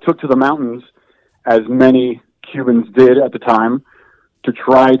 took to the mountains, as many Cubans did at the time, to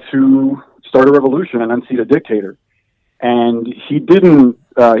try to start a revolution and unseat a dictator. And he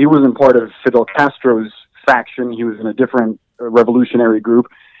wasn't part of Fidel Castro's faction. He was in a different revolutionary group.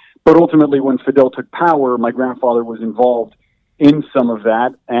 But ultimately, when Fidel took power, my grandfather was involved in some of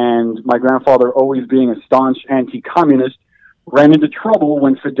that. And my grandfather, always being a staunch anti-communist, ran into trouble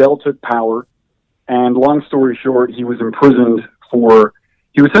when Fidel took power. And long story short, he was imprisoned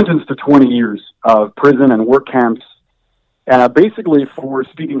he was sentenced to 20 years of prison and work camps, basically for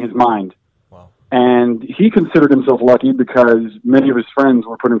speaking his mind. Wow. And he considered himself lucky because many of his friends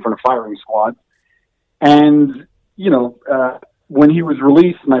were put in front of firing squads. And, when he was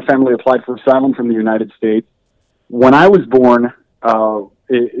released, my family applied for asylum from the United States. When I was born,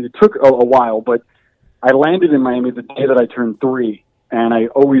 it took a while, but I landed in Miami the day that I turned 3. And I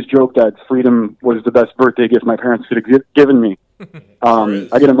always joke that freedom was the best birthday gift my parents could have given me. I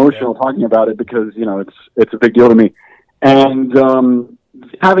get emotional talking about it because, it's a big deal to me. And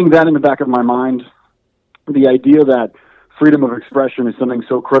having that in the back of my mind, the idea that freedom of expression is something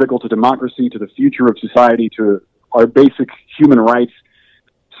so critical to democracy, to the future of society, to our basic human rights,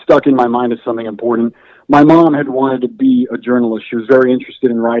 stuck in my mind as something important. My mom had wanted to be a journalist. She was very interested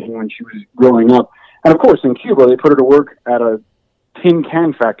in writing when she was growing up. And of course, in Cuba, they put her to work at a tin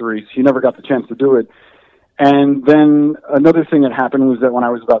can factory. She never got the chance to do it. And then another thing that happened was that when I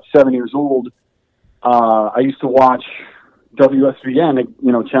was about 7 years old, I used to watch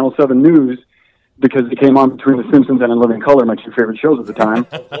WSVN, Channel 7 News, because it came on between The Simpsons and In Living Color, my two favorite shows at the time.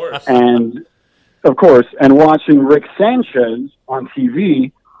 Of course. And watching Rick Sanchez on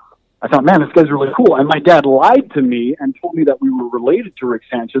TV, I thought, man, this guy's really cool. And my dad lied to me and told me that we were related to Rick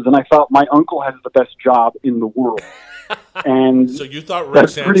Sanchez, and I thought my uncle has the best job in the world. And so you thought Rick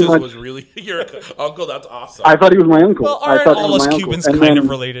Sanchez was really your uncle? That's awesome. I thought he was my uncle. Well, aren't all us Cubans kind of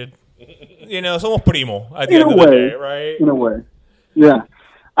related? Somos primo at the end of the day, right? In a way, yeah.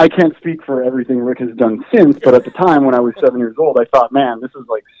 I can't speak for everything Rick has done since, but at the time when I was 7 years old, I thought, man, this is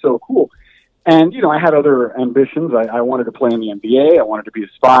so cool. And, I had other ambitions. I wanted to play in the NBA. I wanted to be a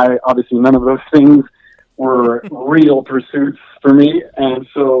spy. Obviously, none of those things were real pursuits for me. And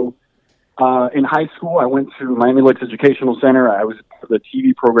so in high school, I went to Miami Lakes Educational Center. I was part of the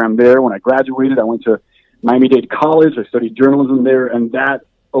TV program there. When I graduated, I went to Miami-Dade College. I studied journalism there, and that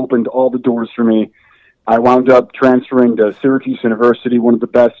opened all the doors for me. I wound up transferring to Syracuse University, one of the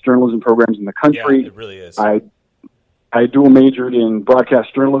best journalism programs in the country. Yeah, it really is. I dual majored in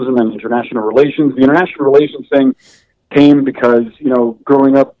broadcast journalism and international relations. The international relations thing came because,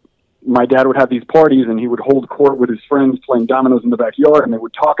 growing up, my dad would have these parties and he would hold court with his friends playing dominoes in the backyard, and they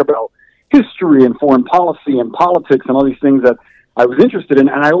would talk about history and foreign policy and politics and all these things that I was interested in.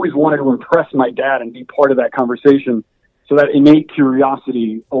 And I always wanted to impress my dad and be part of that conversation. So that innate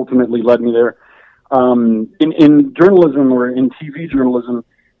curiosity ultimately led me there. In journalism or in TV journalism,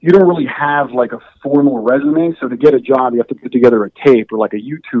 you don't really have a formal resume. So to get a job, you have to put together a tape or a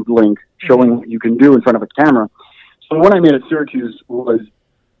YouTube link showing what you can do in front of a camera. So what I made at Syracuse was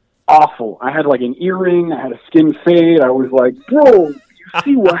awful. I had like an earring, I had a skin fade. I was like, bro, you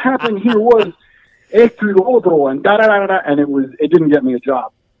see what happened here was esto y lo otro, and da-da-da-da, and it didn't get me a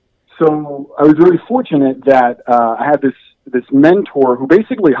job. So I was very fortunate that I had this mentor who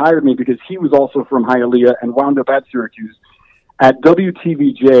basically hired me because he was also from Hialeah and wound up at Syracuse. At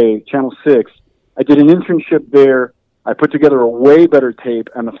WTVJ, Channel 6, I did an internship there. I put together a way better tape,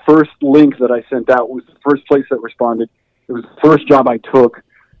 and the first link that I sent out was the first place that responded. It was the first job I took,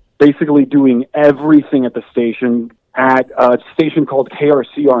 basically doing everything at the station, at a station called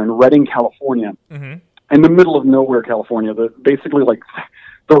KRCR in Redding, California, in the middle of nowhere, California, basically like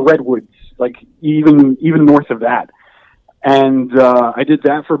the Redwoods, like even north of that. And I did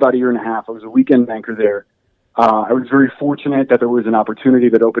that for about a year and a half. I was a weekend anchor there. I was very fortunate that there was an opportunity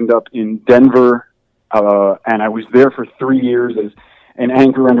that opened up in Denver, and I was there for 3 years as an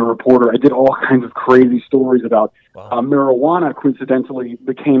anchor and a reporter. I did all kinds of crazy stories about marijuana. Coincidentally,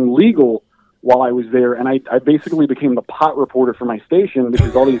 became legal while I was there, and I basically became the pot reporter for my station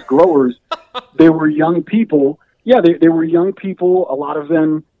because all these growers, they were young people. Yeah, they were young people. A lot of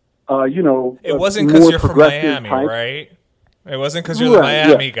them, it wasn't because you're from Miami, types. Right? It wasn't because you're the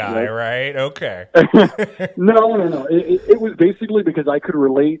Miami guy, right? Okay. No. It was basically because I could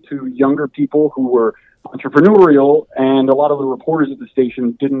relate to younger people who were entrepreneurial, and a lot of the reporters at the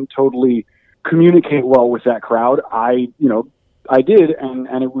station didn't totally communicate well with that crowd. I did,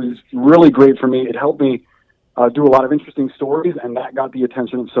 and it was really great for me. It helped me do a lot of interesting stories, and that got the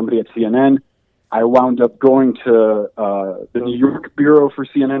attention of somebody at CNN. I wound up going to the New York bureau for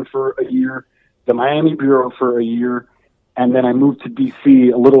CNN for a year, the Miami bureau for a year, and then I moved to D.C.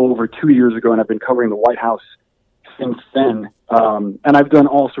 a little over 2 years ago, and I've been covering the White House since then. And I've done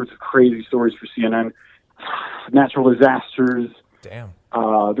all sorts of crazy stories for CNN, natural disasters,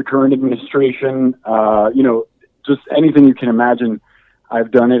 the current administration, just anything you can imagine.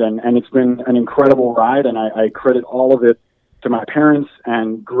 I've done it, and it's been an incredible ride, and I credit all of it to my parents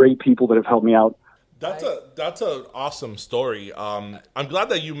and great people that have helped me out. That's an awesome story. I'm glad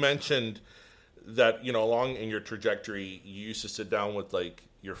that you mentioned that, along in your trajectory, you used to sit down with like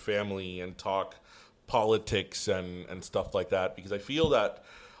your family and talk politics and stuff like that, because I feel that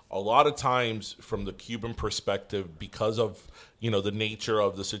a lot of times from the Cuban perspective, because of, the nature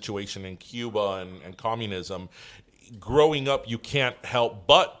of the situation in Cuba and communism, growing up, you can't help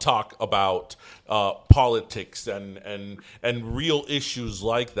but talk about politics and real issues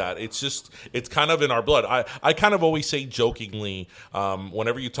like that. It's kind of in our blood. I kind of always say jokingly,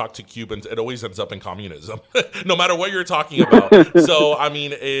 whenever you talk to Cubans, it always ends up in communism, no matter what you're talking about. So, I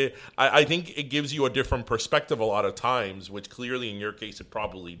mean, I think it gives you a different perspective a lot of times, which clearly in your case it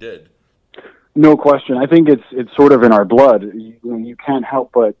probably did. No question. I think it's sort of in our blood. You can't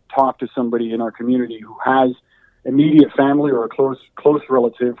help but talk to somebody in our community who has immediate family or a close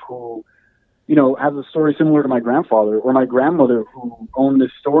relative who, has a story similar to my grandfather or my grandmother, who owned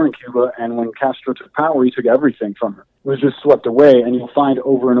this store in Cuba, and when Castro took power, he took everything from her. It was just swept away, and you'll find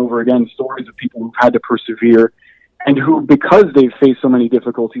over and over again stories of people who've had to persevere and who, because they've faced so many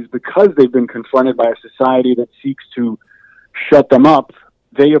difficulties, because they've been confronted by a society that seeks to shut them up,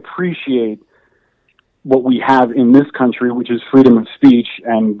 they appreciate what we have in this country, which is freedom of speech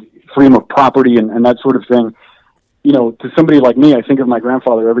and freedom of property and that sort of thing. To somebody like me, I think of my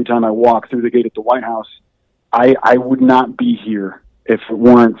grandfather every time I walk through the gate at the White House. I would not be here if it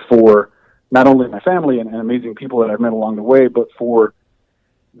weren't for not only my family and amazing people that I've met along the way, but for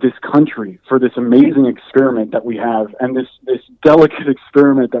this country, for this amazing experiment that we have, and this delicate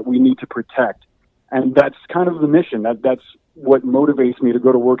experiment that we need to protect. And that's kind of the mission. That's what motivates me to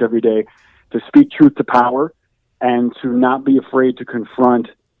go to work every day, to speak truth to power and to not be afraid to confront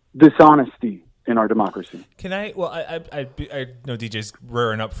dishonesty in our democracy. Can I? Well, I know DJ's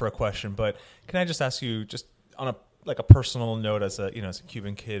rearing up for a question, but can I just ask you, just on a personal note, as a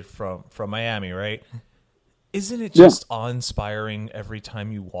Cuban kid from Miami, right? Isn't it just awe-inspiring every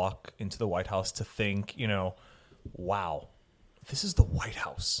time you walk into the White House to think, wow, this is the White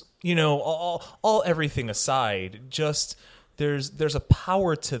House. All everything aside, just there's a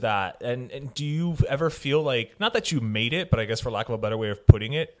power to that. And do you ever feel like, not that you made it, but I guess for lack of a better way of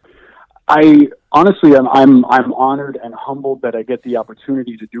putting it, I honestly, I'm honored and humbled that I get the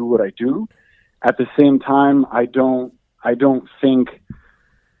opportunity to do what I do. At the same time, I don't think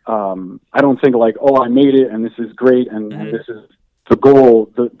like, oh, I made it and this is great and this is the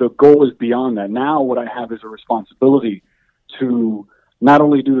goal. The goal is beyond that. Now what I have is a responsibility to not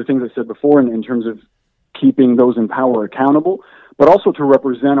only do the things I said before in terms of keeping those in power accountable, but also to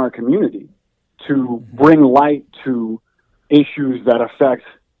represent our community, to bring light to issues that affect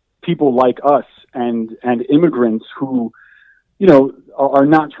people like us and immigrants who, are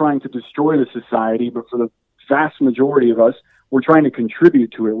not trying to destroy the society, but for the vast majority of us, we're trying to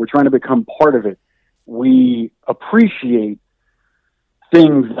contribute to it. We're trying to become part of it. We appreciate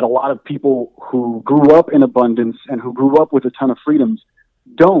things that a lot of people who grew up in abundance and who grew up with a ton of freedoms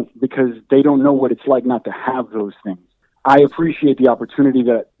don't, because they don't know what it's like not to have those things. I appreciate the opportunity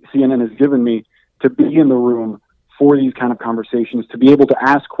that CNN has given me to be in the room for these kind of conversations, to be able to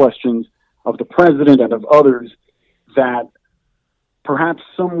ask questions of the president and of others that perhaps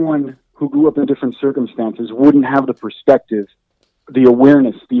someone who grew up in different circumstances wouldn't have the perspective, the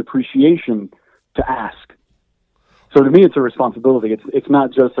awareness, the appreciation to ask. So to me, it's a responsibility. It's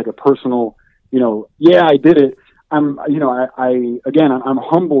not just like a personal, yeah, I did it. I'm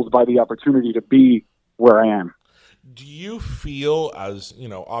humbled by the opportunity to be where I am. Do you feel, as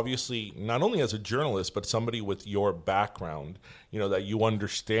obviously not only as a journalist, but somebody with your background, that you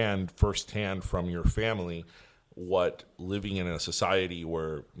understand firsthand from your family what living in a society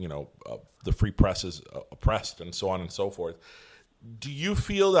where the free press is oppressed and so on and so forth? Do you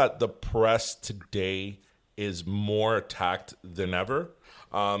feel that the press today is more attacked than ever?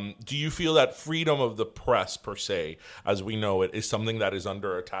 Do you feel that freedom of the press, per se, as we know it, is something that is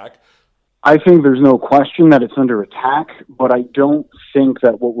under attack? I think there's no question that it's under attack, but I don't think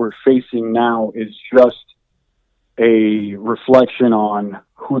that what we're facing now is just a reflection on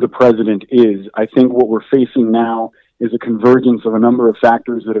who the president is. I think what we're facing now is a convergence of a number of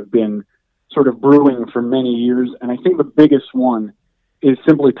factors that have been sort of brewing for many years, and I think the biggest one is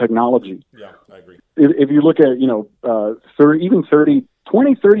simply technology. Yeah, I agree. If you look at,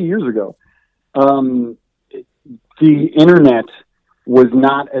 30 years ago, the internet was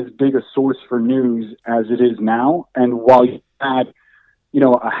not as big a source for news as it is now. And while you had,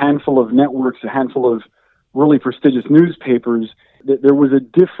 a handful of networks, a handful of really prestigious newspapers, there was a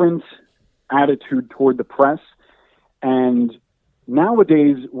different attitude toward the press. And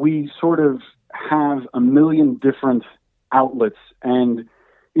nowadays we sort of have a million different outlets. And,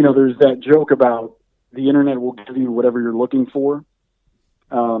 there's that joke about the internet will give you whatever you're looking for.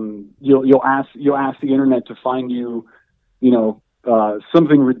 You'll ask the internet to find you,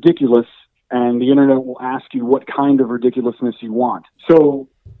 something ridiculous, and the internet will ask you what kind of ridiculousness you want. So,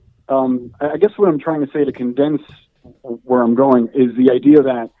 I guess what I'm trying to say to condense where I'm going is the idea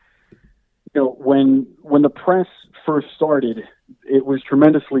that, when the press first started, it was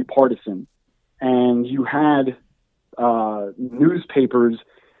tremendously partisan, and you had newspapers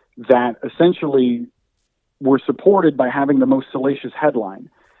that essentially were supported by having the most salacious headline.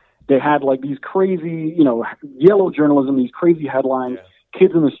 They had like these crazy, yellow journalism, these crazy headlines,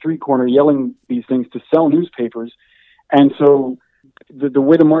 kids in the street corner yelling these things to sell newspapers. And so the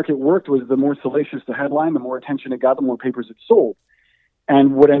way the market worked was the more salacious the headline, the more attention it got, the more papers it sold.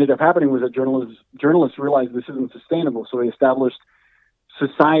 And what ended up happening was that journalists realized this isn't sustainable. So they established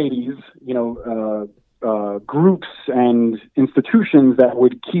societies, groups and institutions that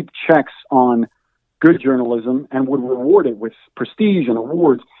would keep checks on good journalism and would reward it with prestige and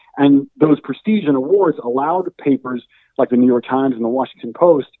awards. And those prestige and awards allowed papers like the New York Times and the Washington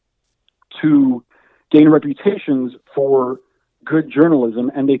Post to gain reputations for good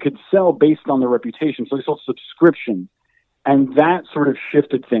journalism, and they could sell based on their reputation. So they sold subscriptions, and that sort of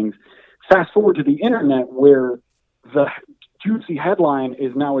shifted things. Fast forward to the internet, where the juicy headline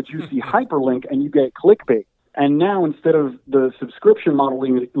is now a juicy hyperlink, and you get clickbait. And now, instead of the subscription model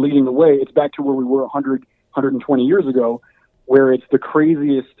leading the way, it's back to where we were 100, 120 years ago, where it's the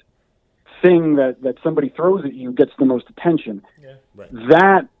craziest thing that somebody throws at you gets the most attention. Yeah,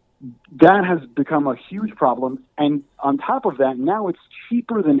 right. That has become a huge problem. And on top of that, now it's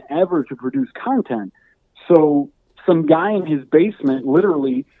cheaper than ever to produce content. So some guy in his basement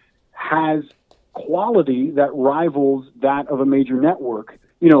literally has quality that rivals that of a major network.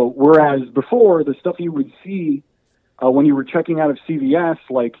 Whereas before, the stuff you would see when you were checking out of CVS,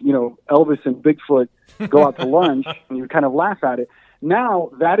 like, Elvis and Bigfoot go out to lunch, and you kind of laugh at it.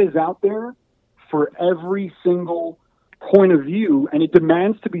 Now that is out there for every single point of view, and it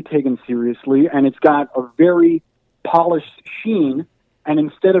demands to be taken seriously, and it's got a very polished sheen. And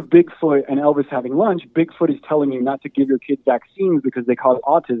instead of Bigfoot and Elvis having lunch, Bigfoot is telling you not to give your kids vaccines because they cause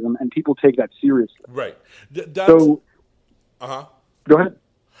autism, and people take that seriously. Right. Go ahead.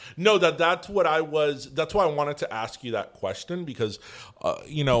 No, that's why I wanted to ask you that question, because,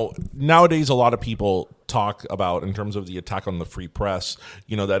 nowadays a lot of people talk about, in terms of the attack on the free press,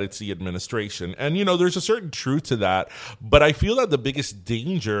 that it's the administration. And, there's a certain truth to that. But I feel that the biggest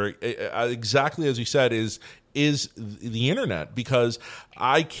danger, exactly as you said, is is the internet, because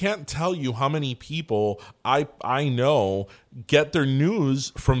I can't tell you how many people I know get their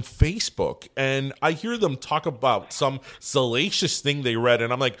news from Facebook, and I hear them talk about some salacious thing they read,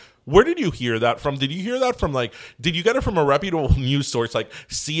 and I'm like, where did you hear that from? Did you hear that from, like, did you get it from a reputable news source like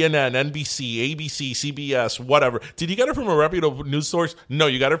CNN, NBC, ABC, CBS, whatever? Did you get it from a reputable news source? No,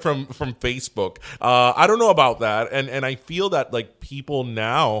 you got it from Facebook. I don't know about that, and I feel that, like, people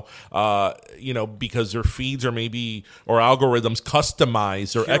now, because their feeds are maybe, or algorithms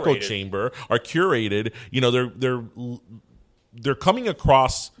customized, or echo chamber are curated, they're coming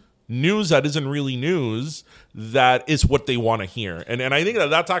across news that isn't really news, that is what they want to hear, and I think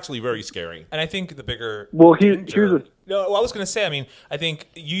that's actually very scary. And I think the bigger I was going to say, I mean, I think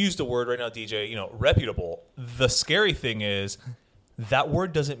you used a word right now, DJ, reputable. The scary thing is that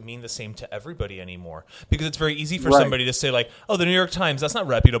word doesn't mean the same to everybody anymore, because it's very easy for somebody to say, like, oh, the New York Times, that's not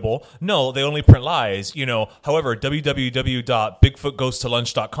reputable. No, they only print lies. However,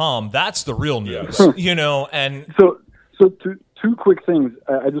 www.bigfootgoestolunch.com, that's the real news. And so two quick things.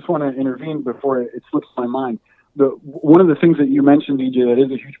 I just want to intervene before it slips my mind. One of the things that you mentioned, DJ, that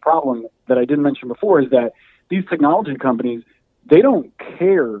is a huge problem that I didn't mention before, is that these technology companies, they don't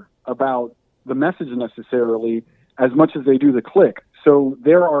care about the message necessarily as much as they do the click. So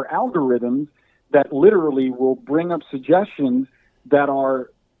there are algorithms that literally will bring up suggestions that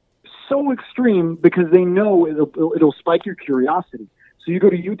are so extreme because they know it'll spike your curiosity. So you go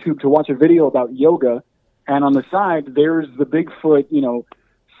to YouTube to watch a video about yoga, and on the side, there's the Bigfoot,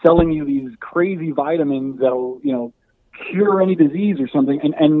 selling you these crazy vitamins that'll, cure any disease or something.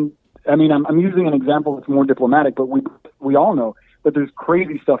 And I mean, I'm using an example that's more diplomatic, but we all know that there's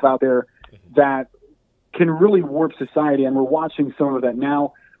crazy stuff out there that can really warp society. And we're watching some of that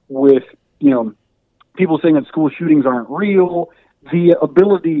now with, people saying that school shootings aren't real. The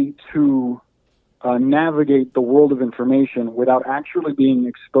ability to navigate the world of information without actually being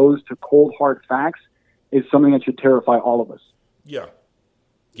exposed to cold, hard facts is something that should terrify all of us. Yeah.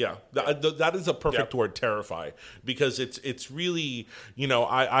 Yeah, that is a perfect word, terrify, because it's really,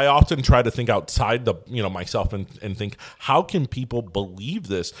 I often try to think outside myself and think, how can people believe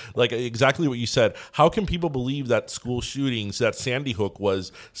this? Like exactly what you said. How can people believe that school shootings, that Sandy Hook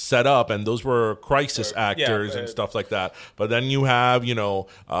was set up and those were crisis actors and stuff like that? But then you have,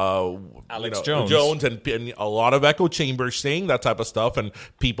 Alex Jones and a lot of echo chambers saying that type of stuff, and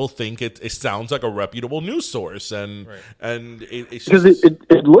people think it sounds like a reputable news source, and it's just...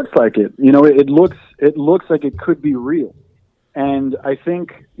 It looks like it. It looks like it could be real. And I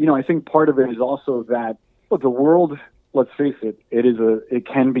think part of it is also that, the world, let's face it, it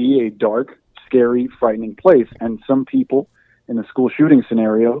can be a dark, scary, frightening place. And some people in the school shooting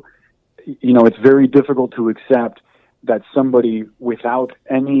scenario, it's very difficult to accept that somebody without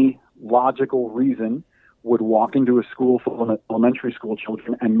any logical reason would walk into a school full of elementary school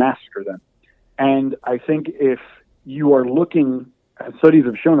children and massacre them. And I think if you are looking, studies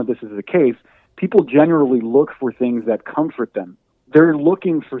have shown that this is the case, people generally look for things that comfort them. They're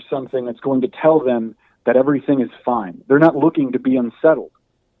looking for something that's going to tell them that everything is fine. They're not looking to be unsettled.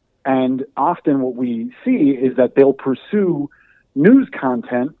 And often what we see is that they'll pursue news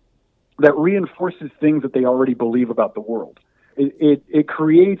content that reinforces things that they already believe about the world. It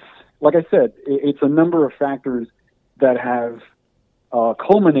creates, like I said, it's a number of factors that have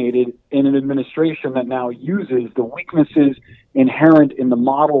culminated in an administration that now uses the weaknesses inherent in the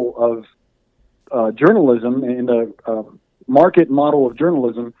model of journalism, in the market model of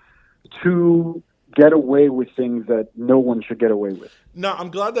journalism, to get away with things that no one should get away with. No,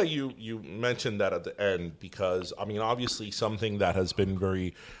 I'm glad that you mentioned that at the end, because, I mean, obviously something that has been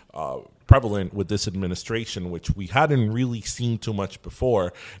very prevalent with this administration, which we hadn't really seen too much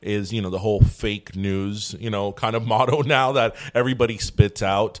before, is, the whole fake news, kind of motto now that everybody spits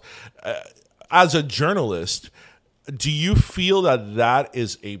out. As a journalist, do you feel that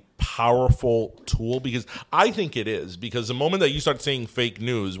is a powerful tool? Because I think it is, because the moment that you start saying fake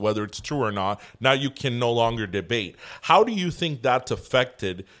news, whether it's true or not, now you can no longer debate. How do you think that's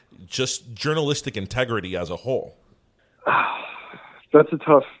affected just journalistic integrity as a whole? That's a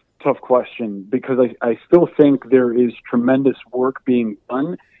tough question, because I still think there is tremendous work being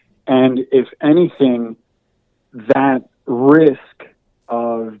done. And if anything, that risk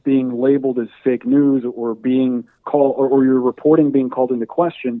of being labeled as fake news or being called, or your reporting being called into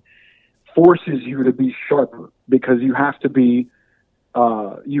question, forces you to be sharper, because you have to be,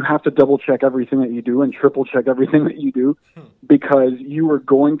 you have to double check everything that you do and triple check everything that you do, because you are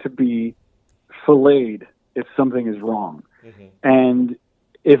going to be filleted if something is wrong. Mm-hmm. And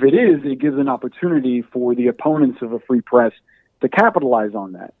if it is, it gives an opportunity for the opponents of a free press to capitalize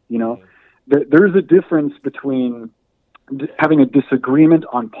on that. Mm-hmm. there's a difference between having a disagreement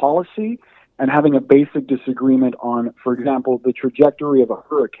on policy and having a basic disagreement on, for example, the trajectory of a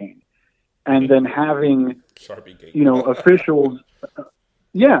hurricane, and then having, officials,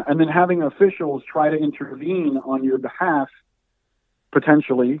 and then having officials try to intervene on your behalf,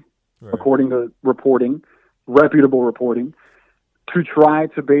 potentially, according to reporting, reputable reporting, to try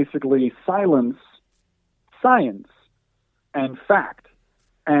to basically silence science and fact.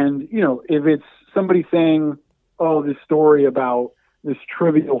 And, if it's somebody saying, oh, this story about this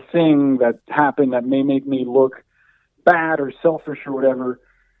trivial thing that happened that may make me look bad or selfish or whatever,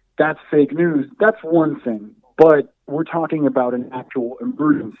 that's fake news. That's one thing. But we're talking about an actual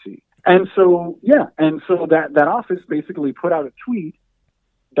emergency. And so, that office basically put out a tweet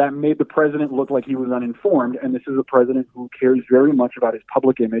that made the president look like he was uninformed. And this is a president who cares very much about his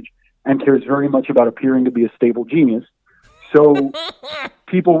public image and cares very much about appearing to be a stable genius. So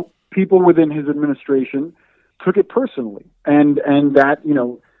people within his administration took it personally. And that,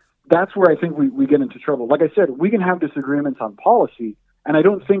 that's where I think we get into trouble. Like I said, we can have disagreements on policy, and I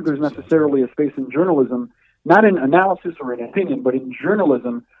don't think there's necessarily a space in journalism, not in analysis or in opinion, but in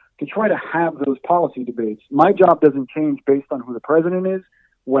journalism, to try to have those policy debates. My job doesn't change based on who the president is,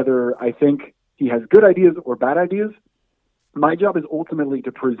 whether I think he has good ideas or bad ideas. My job is ultimately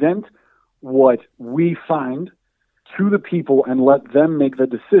to present what we find to the people and let them make the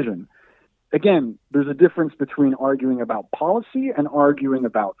decision. Again, there's a difference between arguing about policy and arguing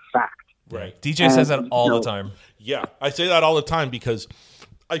about fact. Right. DJ says that all the time. Yeah, I say that all the time because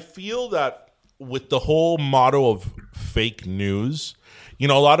I feel that with the whole motto of fake news, a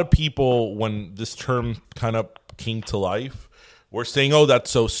lot of people, when this term kind of came to life, were saying, oh,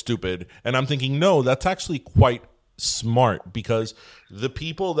 that's so stupid. And I'm thinking, no, that's actually quite smart, because the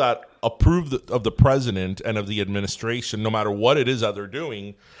people that approve of the president and of the administration, no matter what it is that they're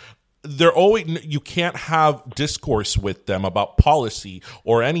doing, you can't have discourse with them about policy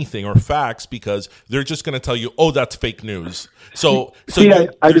or anything or facts, because they're just going to tell you, oh, that's fake news. So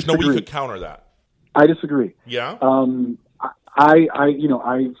there's no way you could counter that. I disagree. Yeah. I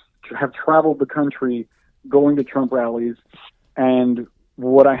have traveled the country going to Trump rallies, and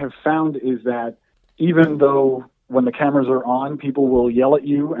what I have found is that even though when the cameras are on, people will yell at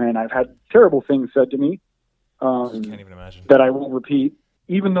you, and I've had terrible things said to me can't even imagine. that I won't repeat.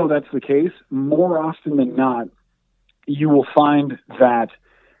 Even though that's the case, more often than not, you will find that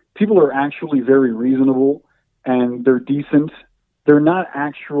people are actually very reasonable and they're decent. They're not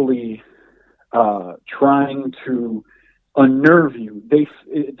actually trying to unnerve you.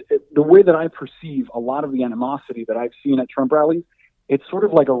 The way that I perceive a lot of the animosity that I've seen at Trump rallies, it's sort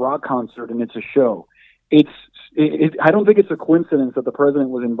of like a rock concert and it's a show. I don't think it's a coincidence that the president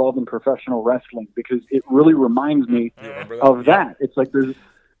was involved in professional wrestling, because it really reminds me of that. It's like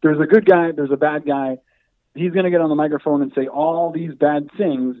there's a good guy, there's a bad guy. He's going to get on the microphone and say all these bad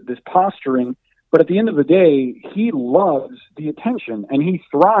things, this posturing, but at the end of the day, he loves the attention and he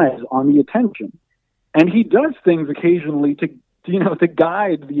thrives on the attention. And he does things occasionally to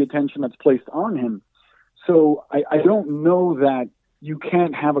guide the attention that's placed on him. So I don't know that you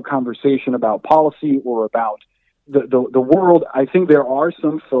can't have a conversation about policy or about the world. I think there are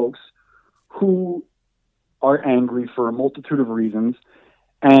some folks who are angry for a multitude of reasons,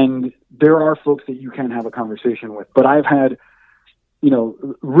 and there are folks that you can have a conversation with. But I've had,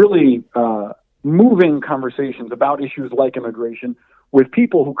 really moving conversations about issues like immigration with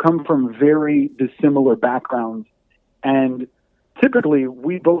people who come from very dissimilar backgrounds. And typically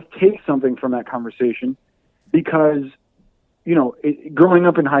we both take something from that conversation because, growing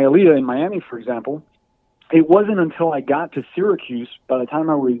up in Hialeah in Miami, for example, it wasn't until I got to Syracuse, by the time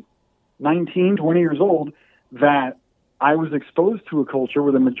I was 19, 20 years old, that I was exposed to a culture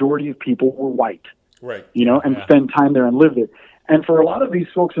where the majority of people were white, right? And spend time there and live it. And for a lot of these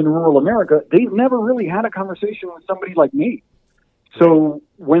folks in rural America, they've never really had a conversation with somebody like me. So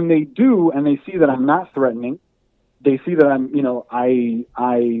when they do, and they see that I'm not threatening, they see that I'm,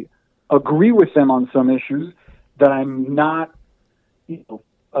 I agree with them on some issues, that I'm not,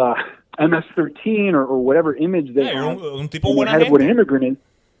 MS-13 or whatever image they have in their head of what an immigrant is.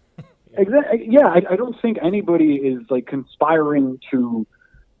 Exactly. Yeah, I don't think anybody is like conspiring to,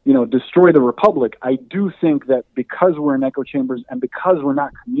 destroy the republic. I do think that because we're in echo chambers and because we're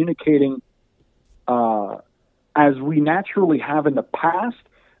not communicating as we naturally have in the past,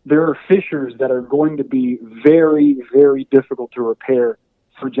 there are fissures that are going to be very, very difficult to repair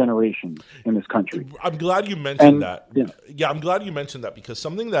for generations in this country. I'm glad you mentioned that. Yeah, I'm glad you mentioned that, because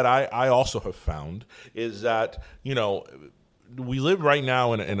something that I also have found is that, we live right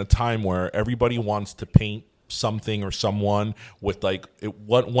now in a time where everybody wants to paint something or someone with like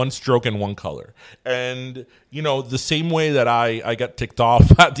one stroke and one color. And, the same way that I got ticked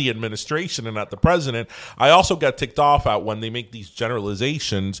off at the administration and at the president, I also got ticked off at when they make these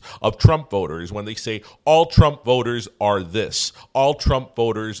generalizations of Trump voters, when they say all Trump voters are this, all Trump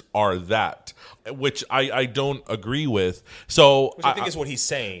voters are that, which I don't agree with. So which I think is what he's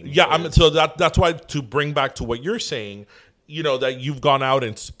saying. Yeah, so that's why, to bring back to what you're saying, that you've gone out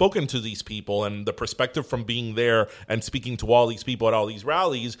and spoken to these people, and the perspective from being there and speaking to all these people at all these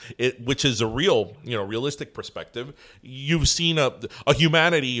rallies, which is a real, realistic perspective. You've seen a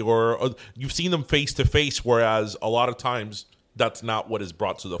humanity, or you've seen them face to face, whereas a lot of times that's not what is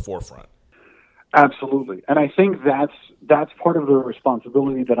brought to the forefront. Absolutely. And I think that's part of the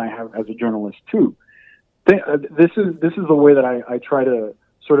responsibility that I have as a journalist too. This is the way that I try to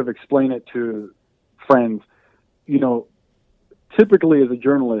sort of explain it to friends. Typically as a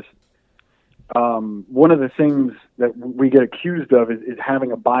journalist, one of the things that we get accused of is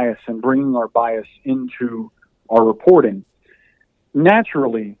having a bias and bringing our bias into our reporting.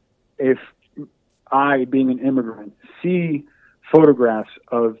 Naturally, if I, being an immigrant, see photographs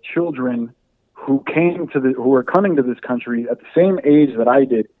of children who are coming to this country at the same age that I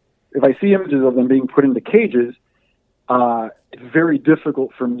did, if I see images of them being put into cages, it's very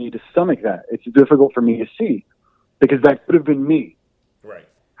difficult for me to stomach that. It's difficult for me to see, because that could have been me. Right.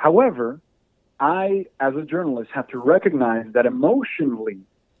 However, I, as a journalist, have to recognize that emotionally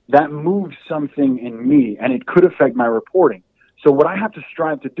that moves something in me, and it could affect my reporting. So what I have to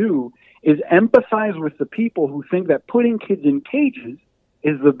strive to do is empathize with the people who think that putting kids in cages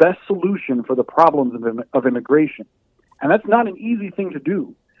is the best solution for the problems of immigration. And that's not an easy thing to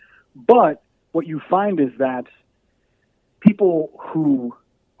do. But what you find is that people who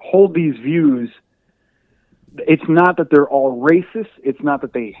hold these views, it's not that they're all racist. It's not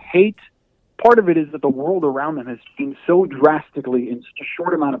that they hate. Part of it is that the world around them has changed so drastically in such a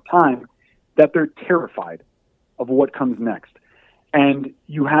short amount of time that they're terrified of what comes next. And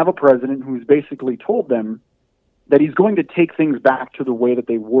you have a president who's basically told them that he's going to take things back to the way that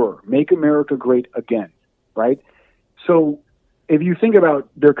they were, make America great again, right? So if you think about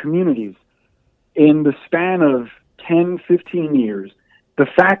their communities, in the span of 10, 15 years, the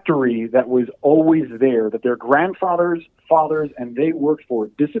factory that was always there, that their grandfathers, fathers, and they worked for,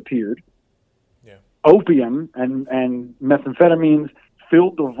 disappeared. Yeah. Opium and methamphetamines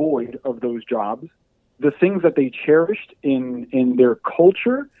filled the void of those jobs. The things that they cherished in their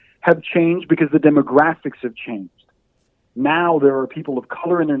culture have changed because the demographics have changed. Now there are people of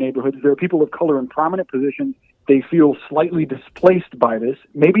color in their neighborhoods. There are people of color in prominent positions. They feel slightly displaced by this.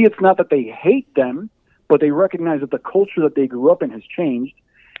 Maybe it's not that they hate them, but they recognize that the culture that they grew up in has changed.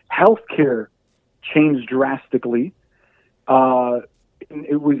 Healthcare changed drastically.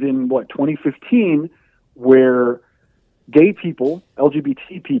 It was in, 2015, where gay people,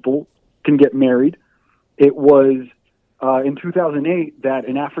 LGBT people, can get married. It was in 2008 that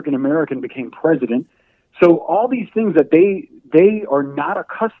an African American became president. So all these things that they are not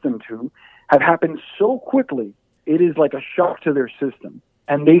accustomed to have happened so quickly, it is like a shock to their system.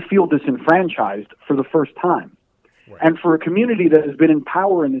 And they feel disenfranchised for the first time. Right. And for a community that has been in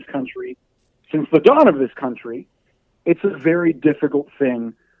power in this country since the dawn of this country, it's a very difficult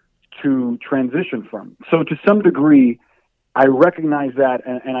thing to transition from. So to some degree, I recognize that,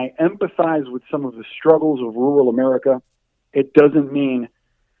 and I empathize with some of the struggles of rural America. It doesn't mean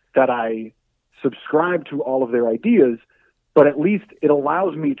that I subscribe to all of their ideas, but at least it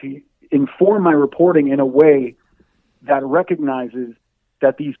allows me to inform my reporting in a way that recognizes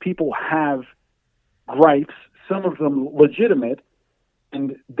that these people have gripes, some of them legitimate,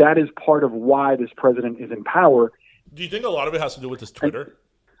 and that is part of why this president is in power. Do you think a lot of it has to do with his Twitter?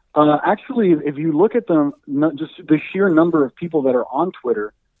 Actually, if you look at just the sheer number of people that are on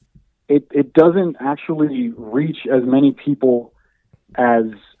Twitter, it doesn't actually reach as many people as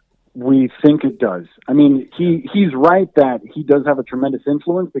we think it does. I mean, he's right that he does have a tremendous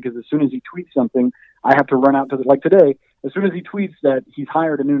influence, because as soon as he tweets something, I have to run out to like today. As soon as he tweets that he's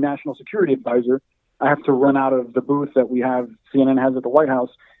hired a new national security advisor, I have to run out of the booth that CNN has at the White House,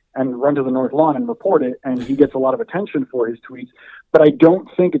 and run to the North Lawn and report it, and he gets a lot of attention for his tweets. But I don't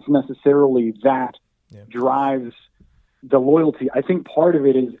think it's necessarily that drives the loyalty. I think part of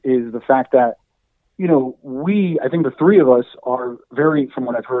it is the fact that, I think the three of us are from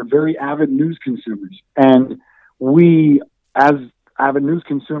what I've heard, very avid news consumers. And we, as avid news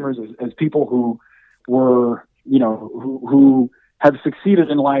consumers, as people who were, who have succeeded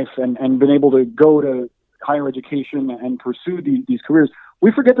in life and been able to go to higher education and pursue these careers,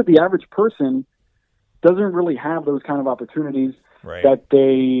 we forget that the average person doesn't really have those kind of opportunities. Right. that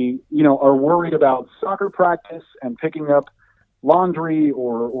they, are worried about soccer practice and picking up laundry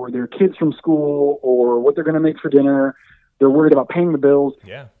or their kids from school or what they're going to make for dinner. They're worried about paying the bills.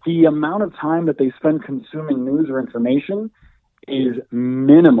 Yeah. The amount of time that they spend consuming news or information is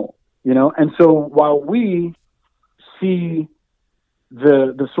minimal, And so while we see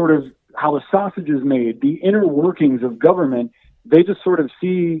the sort of how the sausage is made, the inner workings of government, they just sort of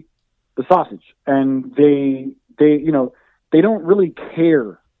see the sausage, and they don't really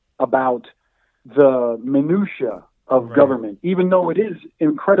care about the minutia of Right. government, even though it is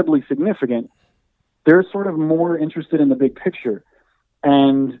incredibly significant. They're sort of more interested in the big picture.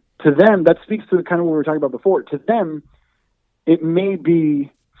 And to them, that speaks to kind of what we were talking about before. To them, it may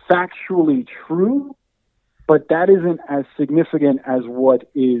be factually true, but that isn't as significant as what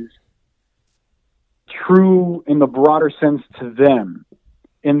is true in the broader sense to them,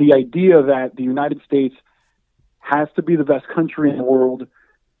 in the idea that the United States has to be the best country in the world,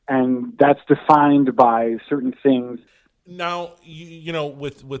 and that's defined by certain things. Now,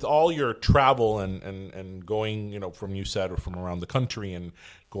 with all your travel and going, from you said, or from around the country and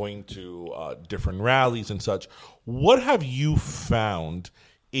going to different rallies and such, what have you found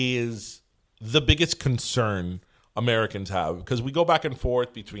is the biggest concern Americans have? Because we go back and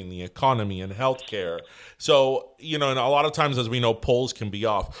forth between the economy and healthcare. So, and a lot of times, as we know, polls can be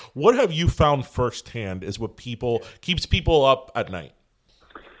off. What have you found firsthand is what keeps people up at night?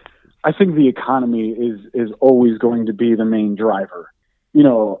 I think the economy is always going to be the main driver.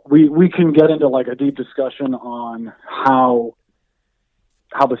 We can get into like a deep discussion on how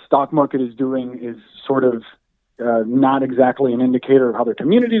the stock market is doing is sort of not exactly an indicator of how their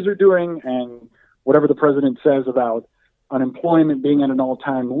communities are doing, and whatever the president says about unemployment being at an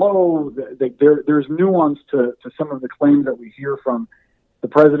all-time low, there's nuance to some of the claims that we hear from the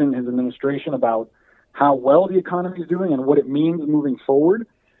president and his administration about how well the economy is doing and what it means moving forward.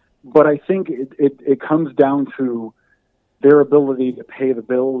 But I think it comes down to their ability to pay the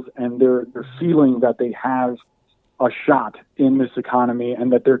bills and their feeling that they have a shot in this economy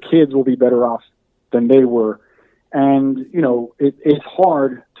and that their kids will be better off than they were. And, it's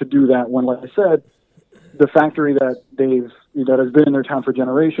hard to do that when, like I said, the factory that has been in their town for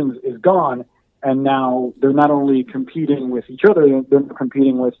generations is gone. And now they're not only competing with each other, they're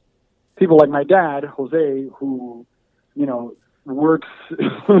competing with people like my dad, Jose, who, works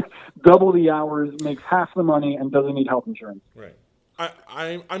double the hours, makes half the money, and doesn't need health insurance. Right.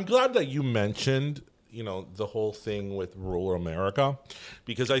 I'm glad that you mentioned, the whole thing with rural America,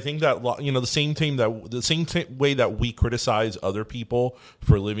 because I think that, the same way that we criticize other people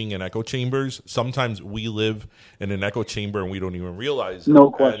for living in echo chambers, sometimes we live in an echo chamber and we don't even realize it. No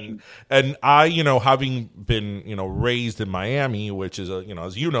question. And I, having been, raised in Miami, which is as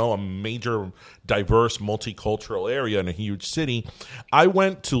a major, diverse, multicultural area in a huge city, I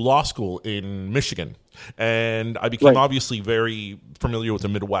went to law school in Michigan. And I became obviously very familiar with the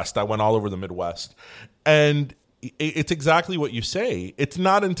Midwest. I went all over the Midwest. And it's exactly what you say. It's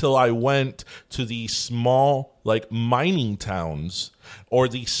not until I went to the small, mining towns or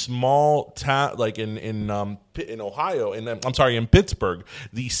the small town, in Ohio, in Pittsburgh,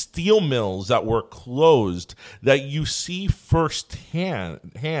 the steel mills that were closed, that you see firsthand,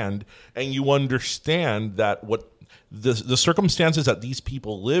 and you understand that what the circumstances that these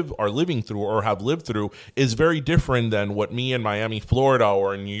people are living through or have lived through is very different than what me in Miami, Florida,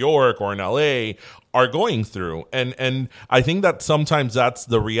 or in New York or in LA are going through. And I think that sometimes that's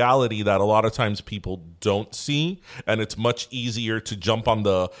the reality that a lot of times people don't see, and it's much easier to jump on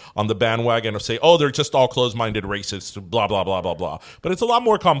the bandwagon of say, oh, they're just all closed-minded racists, blah, blah, blah, blah, blah. But it's a lot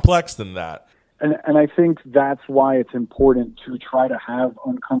more complex than that. And I think that's why it's important to try to have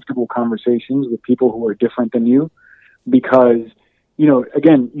uncomfortable conversations with people who are different than you. Because,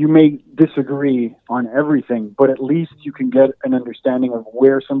 again, you may disagree on everything, but at least you can get an understanding of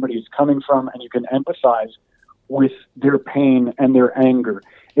where somebody is coming from, and you can empathize with their pain and their anger.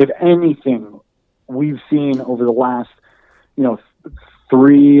 If anything, we've seen over the last,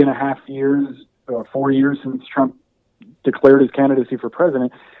 3.5 years or 4 years since Trump declared his candidacy for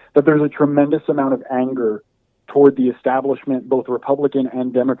president, that there's a tremendous amount of anger toward the establishment, both Republican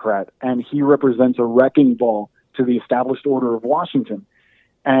and Democrat, and he represents a wrecking ball to the established order of Washington.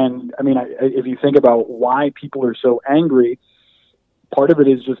 And I mean, if you think about why people are so angry, part of it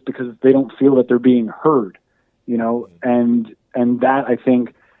is just because they don't feel that they're being heard, and that I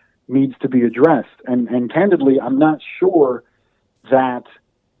think needs to be addressed. And candidly, I'm not sure that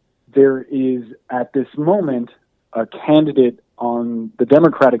there is at this moment a candidate on the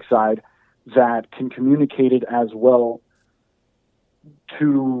Democratic side that can communicate it as well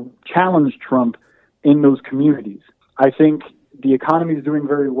to challenge Trump in those communities. I think the economy is doing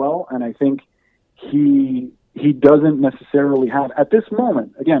very well, and I think he doesn't necessarily have, at this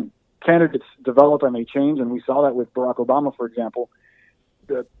moment, again, candidates develop and they change, and we saw that with Barack Obama, for example.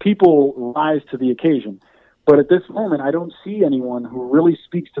 People rise to the occasion. But at this moment, I don't see anyone who really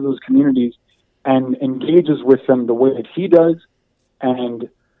speaks to those communities and engages with them the way that he does. And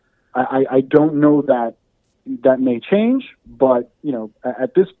I don't know that may change, but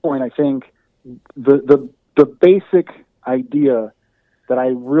at this point, I think the basic idea that I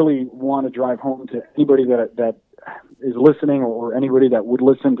really want to drive home to anybody that is listening, or anybody that would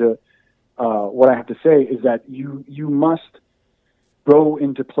listen to what I have to say, is that you must go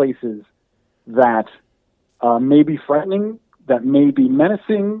into places that may be frightening, that may be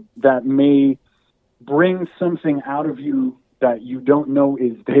menacing, that may bring something out of you that you don't know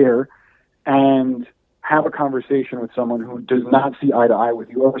is there, and have a conversation with someone who does not see eye to eye with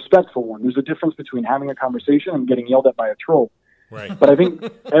you, a respectful one. There's a difference between having a conversation and getting yelled at by a troll. Right. But I think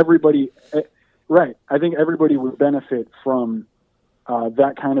everybody would benefit from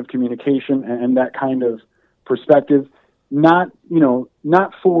that kind of communication and that kind of perspective. Not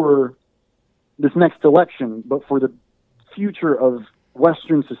for this next election, but for the future of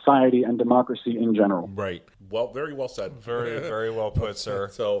Western society and democracy in general. Right. Well, very well said. Very, very well put, sir.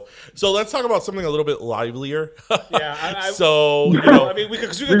 So let's talk about something a little bit livelier. Yeah. I mean, we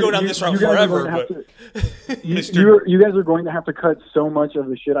could go down this route forever, but you guys are going to have to cut so much of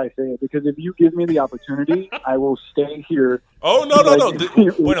the shit I say, because if you give me the opportunity, I will stay here. Oh, no.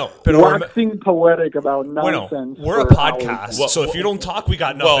 Waxing poetic about nonsense. We're a podcast, so if you don't talk, we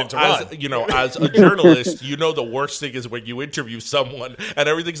got nothing to run. As a journalist, the worst thing is when you interview someone and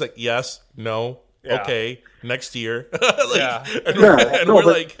everything's like, yes, no, okay, next year. We're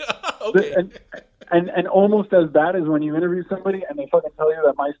like, okay. And almost as bad as when you interview somebody and they fucking tell you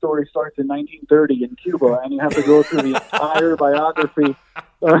that my story starts in 1930 in Cuba, and you have to go through the entire biography.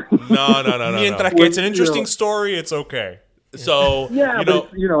 No. Mientras que it's an interesting story, it's okay. So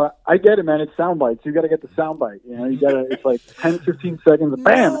but I get it, man. It's sound bites. You got to get the sound bite. You got to. It's like 10, 15 seconds,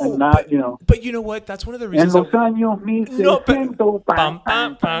 bam, and not. But you know what? That's one of the reasons.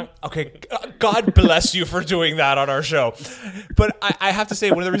 Okay, God bless you for doing that on our show. But I have to say,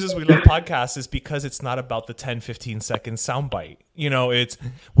 one of the reasons we love podcasts is because it's not about the 10, 15 second sound bite. It's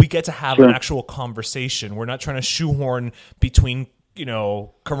we get to have an actual conversation. We're not trying to shoehorn between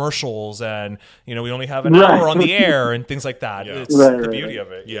commercials, and we only have an hour on the air and things like that. It's the beauty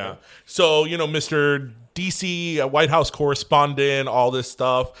of it. Yeah. So Mr. DC White House correspondent, all this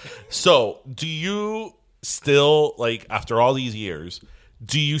stuff. So do you still, like, after all these years,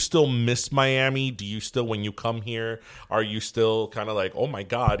 do you still miss Miami? Do you still, when you come here, are you still kind of like, oh my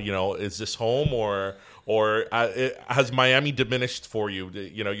God, is this home, or has Miami diminished for you?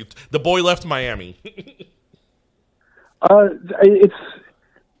 The boy left Miami. It's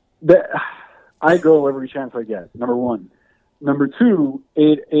that I go every chance I get. Number one. Number two,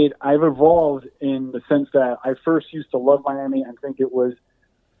 I've evolved in the sense that I first used to love Miami and think it was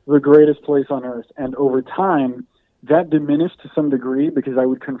the greatest place on earth, and over time that diminished to some degree because I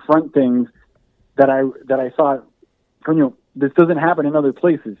would confront things that I thought, this doesn't happen in other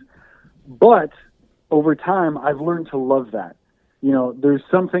places. But over time, I've learned to love that. There's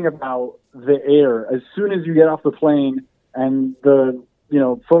something about the air. As soon as you get off the plane and the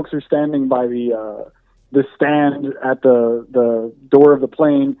folks are standing by the stand at the door of the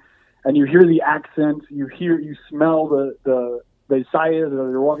plane, and you hear the accent, you smell the sayas as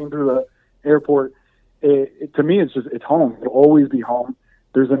they're walking through the airport. To me, it's home. It'll always be home.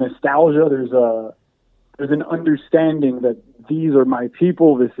 There's a nostalgia. There's an understanding that these are my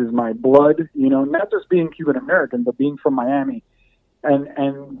people. This is my blood. Not just being Cuban American, but being from Miami,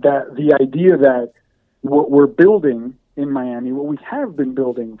 and that the idea that what we're building in Miami, what we have been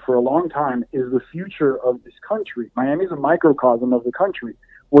building for a long time, is the future of this country. Miami is a microcosm of the country,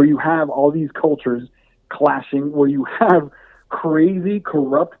 where you have all these cultures clashing, where you have crazy,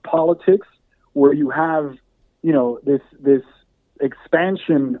 corrupt politics, where you have, this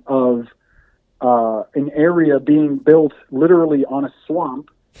expansion of an area being built literally on a swamp,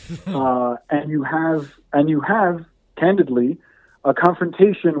 and you have, candidly, a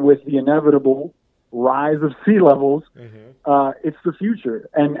confrontation with the inevitable rise of sea levels. It's the future,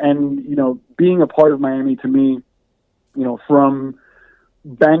 and being a part of Miami, to me, from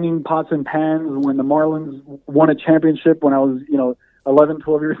banging pots and pans when the Marlins won a championship when I was 11,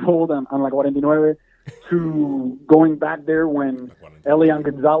 12 years old on like 49, to going back there when Elian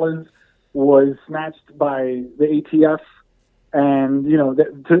Gonzalez was snatched by the ATF, and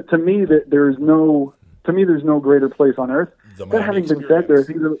to me there's no greater place on earth. That having been said, there are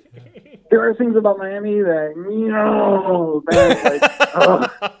things there are things about Miami that, man,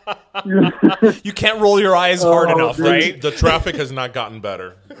 like, You can't roll your eyes hard enough, dude. right? The traffic has not gotten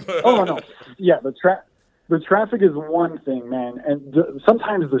better. oh no, yeah, the traffic is one thing, man, and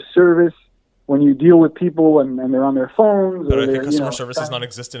sometimes the service when you deal with people and they're on their phones. But or they're, customer service is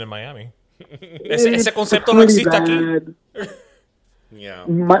non-existent in Miami. It's Ese concepto no existe pretty aquí. bad. Yeah.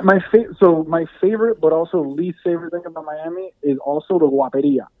 My favorite, but also least favorite thing about Miami is also the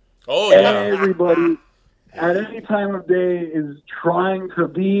guaperia. Oh, yeah. Everybody at any time of day is trying to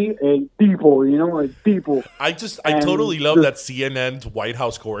be a people, like people. I totally love that CNN's White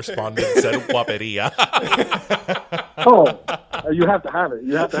House correspondent said guaperia. Oh, you have to have it.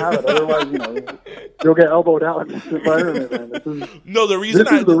 You have to have it. Otherwise, you'll get elbowed out in this environment, man. The reason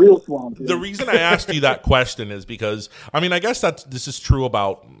this is the real swamp. The reason I asked you that question is because, I mean, I guess this is true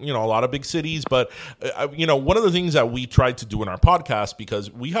about, a lot of big cities, but, one of the things that we tried to do in our podcast,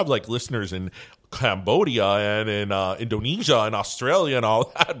 because we have like listeners in Cambodia and in Indonesia and Australia and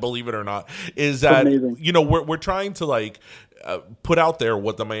all that, believe it or not, is that, amazing. We're trying to like, put out there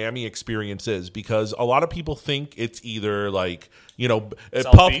what the Miami experience is, because a lot of people think it's either like,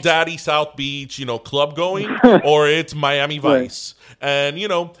 Puff Beach. Daddy, South Beach, club going, or it's Miami Vice. Right. And,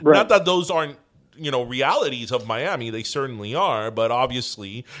 not that those aren't, realities of Miami, they certainly are, but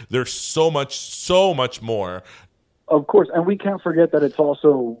obviously there's so much more. Of course. And we can't forget that it's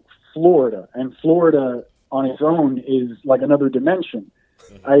also Florida, and Florida on its own is like another dimension.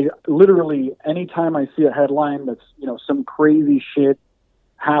 I literally, anytime I see a headline that's, some crazy shit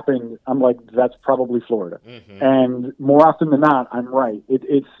happened, I'm like, that's probably Florida. Mm-hmm. And more often than not, I'm right. It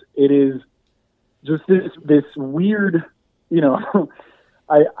is just this weird,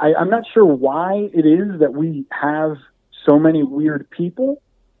 I'm not sure why it is that we have so many weird people,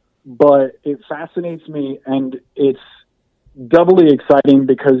 but it fascinates me, and it's doubly exciting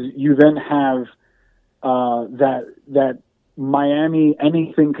because you then have that Miami,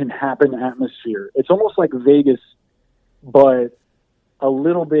 anything can happen atmosphere. It's almost like Vegas, but a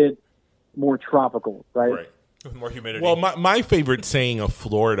little bit more tropical, right? With more humidity. Well, my favorite saying of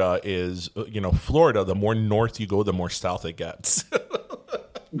Florida is, Florida, the more north you go, the more south it gets.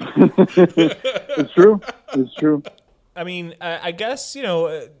 It's true. It's true. I mean, I guess,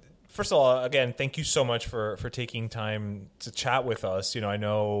 first of all, again, thank you so much for taking time to chat with us. I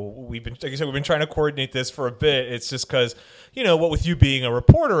know we've been trying to coordinate this for a bit. It's just because, what with you being a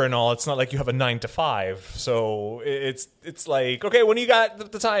reporter and all, it's not like you have a 9 to 5. So it's like, okay, when you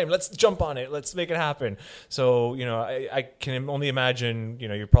got the time, let's jump on it. Let's make it happen. So, I can only imagine,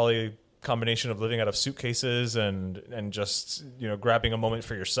 you're probably a combination of living out of suitcases and just, grabbing a moment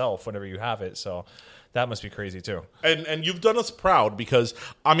for yourself whenever you have it. So that must be crazy too. And you've done us proud because,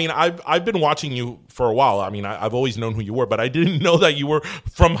 I mean, I've been watching you for a while. I mean, I've always known who you were, but I didn't know that you were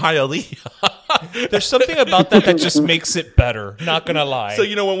from Hialeah. There's something about that just makes it better, not going to lie. So,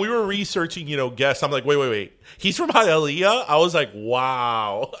 when we were researching, guests, I'm like, wait. He's from Hialeah? I was like,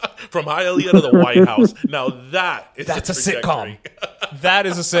 wow. From Hialeah to the White House. Now that's a sitcom. That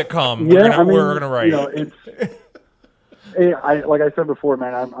is a sitcom. Yeah, we're going to write. Like I said before,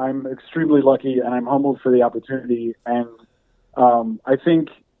 man, I'm extremely lucky, and I'm humbled for the opportunity. And I think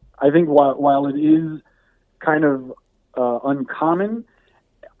while it is kind of uncommon,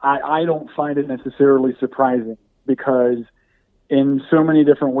 I don't find it necessarily surprising, because in so many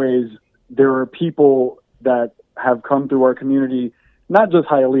different ways there are people that have come through our community, not just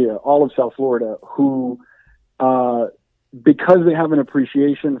Hialeah, all of South Florida, who because they have an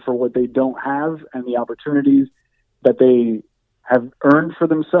appreciation for what they don't have and the opportunities that they have earned for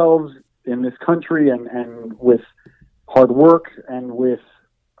themselves in this country, and with hard work and with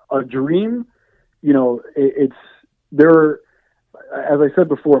a dream, it's there. As I said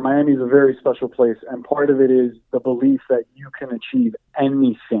before, Miami is a very special place, and part of it is the belief that you can achieve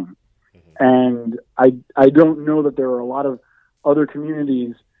anything. Mm-hmm. And I don't know that there are a lot of other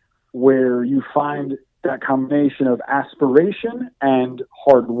communities where you find that combination of aspiration and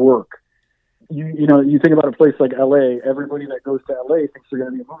hard work. You think about a place like LA, everybody that goes to LA thinks they're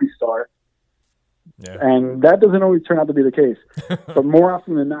going to be a movie star. Yeah. And that doesn't always turn out to be the case. But more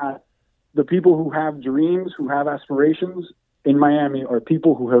often than not, the people who have dreams, who have aspirations in Miami, are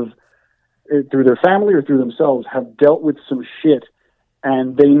people who have, through their family or through themselves, have dealt with some shit,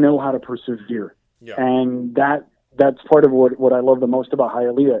 and they know how to persevere. Yeah. And that's part of what I love the most about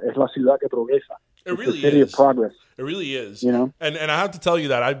Hialeah. Es la ciudad que progresa. It really is. The city of progress. It really is. And I have to tell you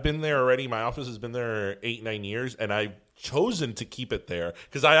that I've been there already. My office has been there 8-9 years, and I've chosen to keep it there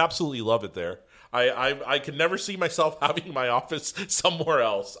because I absolutely love it there. I can never see myself having my office somewhere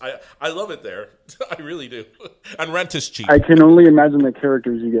else. I love it there. I really do. And rent is cheap. I can only imagine the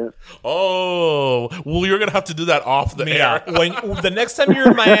characters you get. Oh, well, you're gonna have to do that off the air. When the next time you're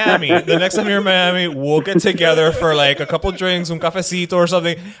in Miami, we'll get together for like a couple drinks, un cafecito or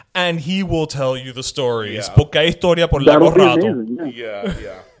something, and he will tell you the stories. Yeah. Porque hay historia por That'll largo be rato. amazing.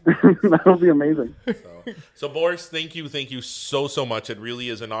 Yeah. That'll be amazing. So Boris, thank you so much. It really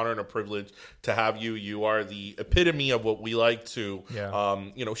is an honor and a privilege to have you. You are the epitome of what we like to,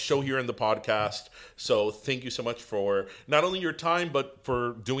 show here in the podcast. So thank you so much for not only your time, but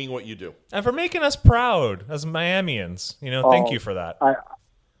for doing what you do and for making us proud as Miamians. Thank you for that.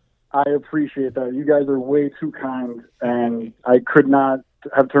 I appreciate that. You guys are way too kind, and I could not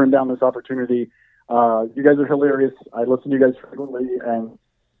have turned down this opportunity. You guys are hilarious. I listen to you guys frequently, and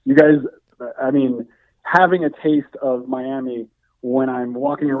you guys, having a taste of Miami when I'm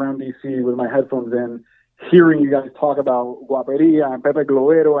walking around D.C. with my headphones in, hearing you guys talk about guaperia and Pepe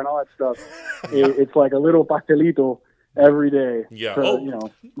Globero and all that stuff, it's like a little pastelito every day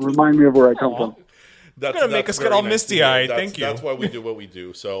to remind me of where I come from. That's going to make us get all misty-eyed. Thank you. That's why we do what we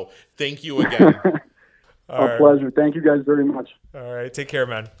do. So thank you again. A pleasure. Thank you guys very much. All right. Take care,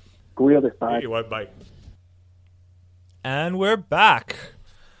 man. Cuídate. Bye. Bye. And we're back.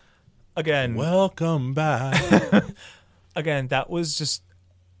 Again. Welcome back. Again, that was just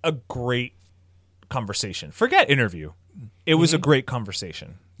a great conversation. Forget interview. It was a great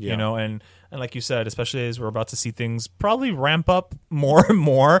conversation. Yeah. And like you said, especially as we're about to see things probably ramp up more and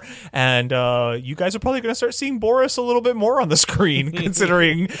more, and you guys are probably going to start seeing Boris a little bit more on the screen,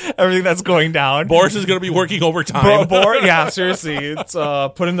 considering everything that's going down. Boris is going to be working overtime. Yeah, seriously, it's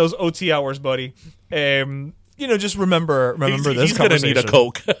put in those OT hours, buddy. Just remember this conversation. He's going to need a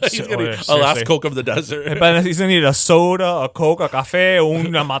Coke. He's going to need a last Coke of the desert. He's going to need a soda, a Coke, a cafe,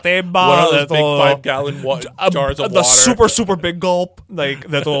 una mateba. One of those big 5-gallon jars of water. The super, super big gulp. Like,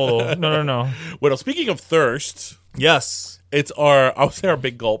 de todo. No. Well, speaking of thirst. Yes. It's our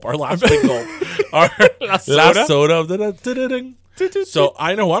big gulp, our last big gulp. Our last soda of the... So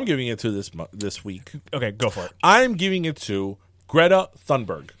I know who I'm giving it to this week. Okay, go for it. I'm giving it to Greta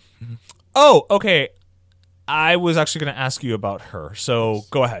Thunberg. Oh, okay. I was actually going to ask you about her, so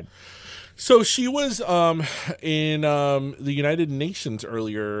go ahead. So she was in the United Nations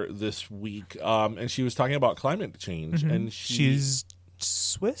earlier this week, and she was talking about climate change. And she's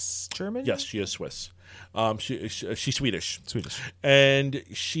Swiss, German? Yes, she is Swiss. She's Swedish. Swedish. And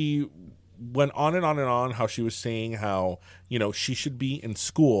she went on and on and on how she was saying how, she should be in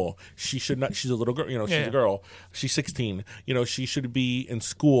school. She should not. She's a little girl. She's a girl. She's 16. She should be in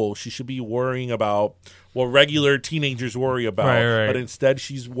school. She should be worrying about what regular teenagers worry about. Right. But instead,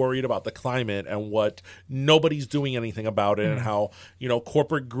 she's worried about the climate and what nobody's doing anything about it, and how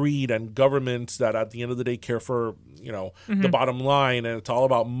corporate greed and governments that at the end of the day care for the bottom line, and it's all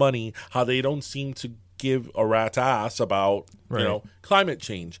about money. How they don't seem to give a rat's ass about climate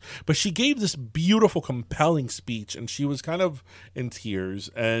change. But she gave this beautiful, compelling speech, and she was kind of in tears,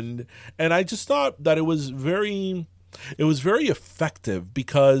 and I just thought that it was very effective,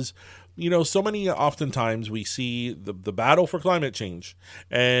 because so many oftentimes we see the battle for climate change,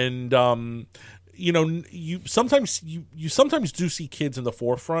 and you sometimes do see kids in the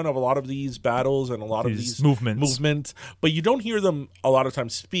forefront of a lot of these battles and a lot of these movements, but you don't hear them a lot of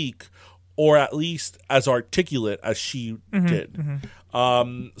times speak, or at least as articulate as she did.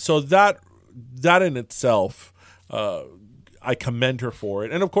 So that in itself, I commend her for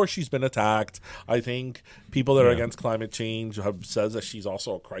it. And of course, she's been attacked. I think people that are against climate change have said that she's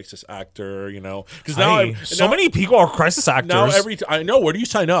also a crisis actor, Because now many people are crisis actors. Now I know. Where do you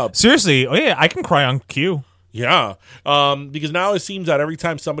sign up? Seriously. Oh, yeah, I can cry on cue. Yeah, because now it seems that every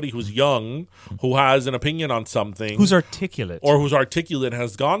time somebody who's young, who has an opinion on something, who's articulate,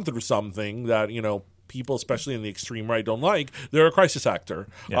 has gone through something that people, especially in the extreme right, don't like, they're a crisis actor.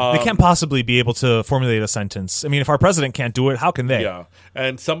 Yeah, they can't possibly be able to formulate a sentence. I mean, if our president can't do it, how can they? Yeah,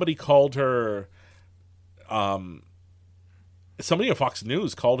 and somebody called her. Somebody at Fox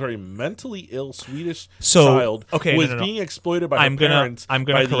News called her a mentally ill Swedish child who was being exploited by her parents by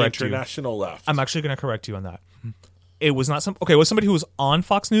the international left. I'm actually going to correct you on that. It was not it was somebody who was on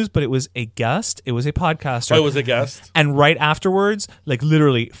Fox News, but it was a guest. It was a podcaster. Oh, it was a guest? And right afterwards, like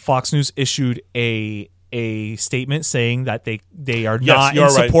literally, Fox News issued a statement saying that they are not in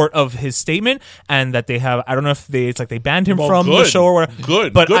support of his statement, and that they have, I don't know if it's like they banned him from the show or whatever.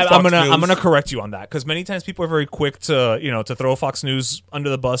 Good. But I'm gonna correct you on that, because many times people are very quick to to throw Fox News under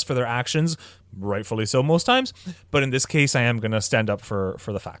the bus for their actions, rightfully so most times. But in this case, I am gonna stand up for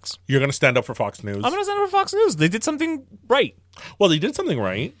the facts. You're gonna stand up for Fox News? I'm gonna stand up for Fox News. They did something right. Well, they did something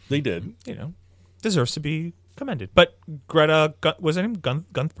right. They did. deserves to be commended. But Greta, was her name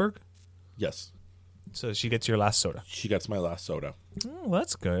Guntherberg? Yes. So she gets your last soda. She gets my last soda. Oh,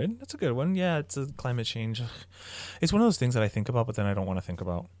 that's good. That's a good one. Yeah, it's a climate change. It's one of those things that I think about, but then I don't want to think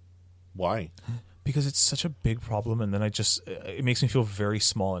about. Why? Because it's such a big problem, and then it makes me feel very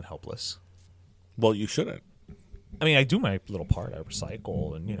small and helpless. Well, you shouldn't. I mean, I do my little part. I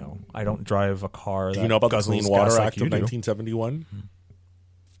recycle, and I don't drive a car. Do you know about the Clean Water Act of like 1971?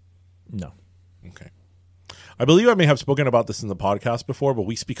 No. Okay. I believe I may have spoken about this in the podcast before, but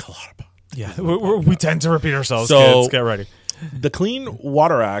we speak a lot about it. Yeah, we tend to repeat ourselves. So, kids, get ready. The Clean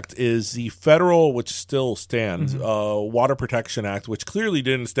Water Act is the federal, which still stands, Water Protection Act, which clearly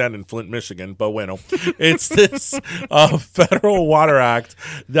didn't stand in Flint, Michigan, but bueno. It's this federal water act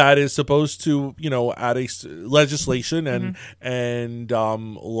that is supposed to, add a legislation and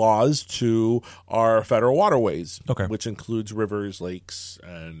laws to our federal waterways, which includes rivers, lakes,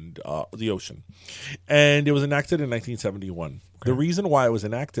 and the ocean. And it was enacted in 1971. The reason why it was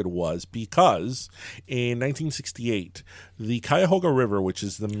enacted was because in 1968, the Cuyahoga River, which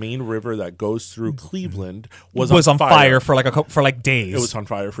is the main river that goes through Cleveland, was on fire for days. It was on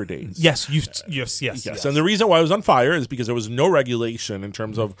fire for days. Yes. And the reason why it was on fire is because there was no regulation in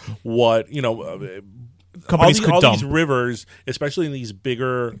terms of what companies could dump. All these rivers, especially in these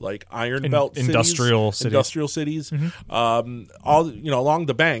bigger iron belt industrial cities, along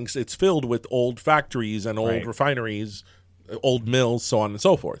the banks, it's filled with old factories and old refineries, old mills, so on and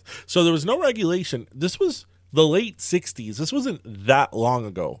so forth. So there was no regulation. This was the late 60s. This wasn't that long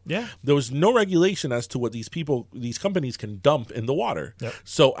ago. Yeah. There was no regulation as to what these companies can dump in the water. Yep.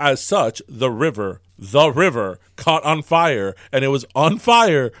 So as such, the river caught on fire, and it was on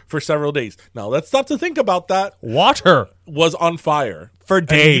fire for several days. Now let's stop to think about that. Water was on fire for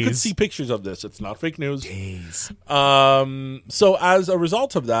days. And you can see pictures of this. It's not fake news. Days. So as a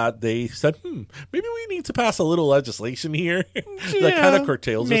result of that, they said, maybe we need to pass a little legislation here that kind of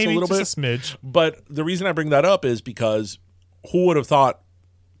curtails this a little bit. Just a smidge. But the reason I bring that up is because who would have thought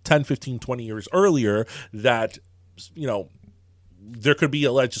 10, 15, 20 years earlier that, there could be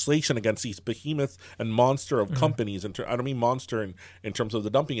a legislation against these behemoths and monster of companies. And I don't mean monster in terms of the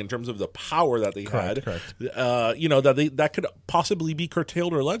dumping, in terms of the power that they had. Correct. That could possibly be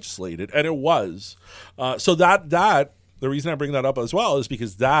curtailed or legislated, and it was. So that the reason I bring that up as well is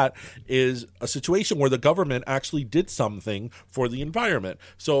because that is a situation where the government actually did something for the environment.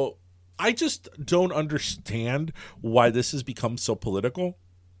 So I just don't understand why this has become so political.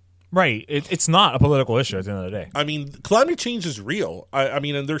 Right. It's not a political issue at the end of the day. I mean, climate change is real. I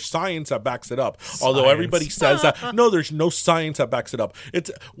mean, and there's science that backs it up. Although everybody says that, no, there's no science that backs it up. It's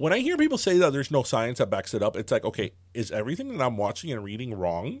when I hear people say that there's no science that backs it up, it's like, okay, is everything that I'm watching and reading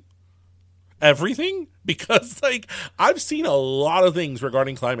wrong? Everything? Because I've seen a lot of things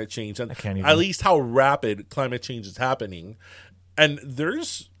regarding climate change and at least how rapid climate change is happening. And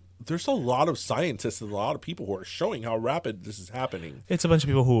there's a lot of scientists and a lot of people who are showing how rapid this is happening. It's a bunch of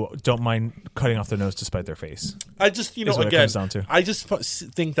people who don't mind cutting off their nose to spite their face. I just, it comes down to. I just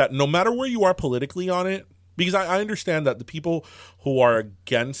think that no matter where you are politically on it, because I understand that the people who are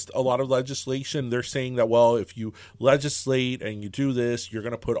against a lot of legislation, they're saying that, well, if you legislate and you do this, you're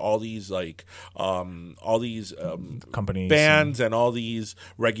going to put all these companies bans and all these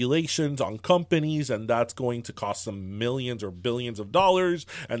regulations on companies, and that's going to cost them millions or billions of dollars,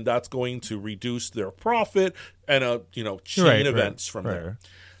 and that's going to reduce their profit and chain events from there.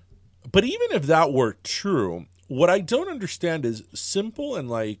 But even if that were true, what I don't understand is simple and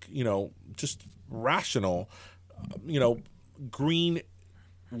just rational, green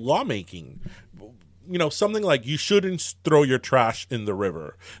lawmaking. Something like you shouldn't throw your trash in the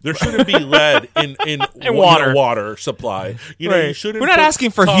river. There shouldn't be lead in water supply. You shouldn't. We're not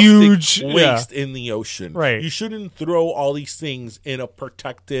asking for huge waste in the ocean. Right. You shouldn't throw all these things in a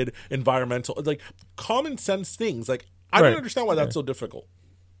protected environmental, common sense things. I don't understand why that's so difficult.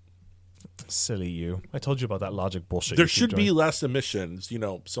 Silly you. I told you about that logic bullshit. There should be less emissions,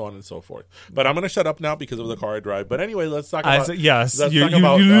 so on and so forth. But I'm going to shut up now because of the car I drive. But anyway, let's talk about...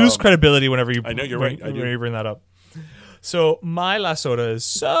 You lose credibility whenever you... I know, you're right. I do. Whenever you bring that up. So my last soda is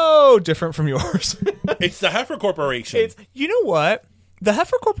so different from yours. It's the Heifer Corporation. You know what? The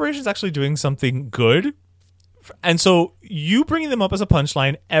Heifer Corporation is actually doing something good. And so you bringing them up as a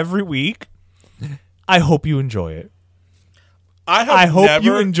punchline every week, I hope you enjoy it. I hope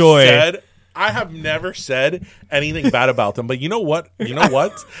you enjoy it. I have never said anything bad about them, but you know what?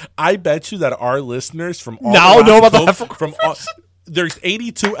 I bet you that our listeners from all now know about the Heifer Corporation. There's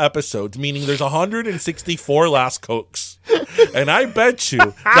 82 episodes, meaning there's 164 Last Cokes. And I bet you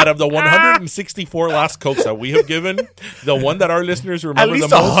that of the 164 last Cokes that we have given, the one that our listeners remember At least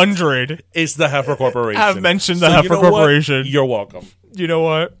the most 100 is the Heifer Corporation. have mentioned the Heifer Corporation. What? You're welcome. You know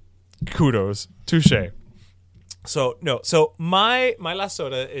what? Kudos. Touche. So my last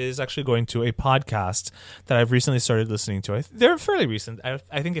soda is actually going to a podcast that I've recently started listening to. They're fairly recent.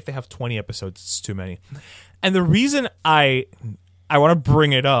 I think if they have 20 episodes, it's too many. And the reason I want to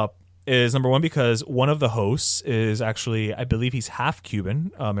bring it up is, number one, because one of the hosts is actually, I believe he's half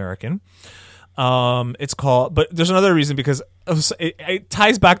Cuban American. It's called, but there's another reason, because it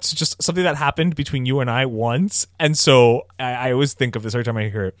ties back to just something that happened between you and I once. And so I always think of this every time I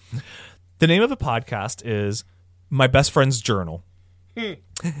hear it. The name of the podcast is My Best Friend's Journal. And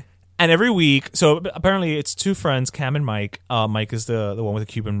every week, so apparently it's two friends, Cam and Mike. Mike is the one with a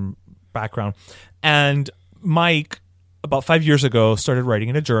Cuban background. And Mike, about 5 years ago, started writing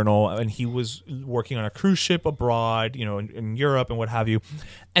in a journal, and he was working on a cruise ship abroad, in Europe and what have you.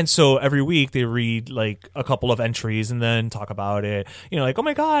 And so every week they read like a couple of entries and then talk about it, like, oh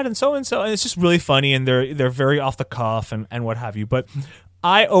my God, and so, and it's just really funny, and they're very off the cuff and what have you. But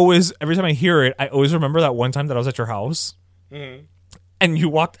I always, every time I hear it, I always remember that one time that I was at your house. Mm-hmm. And you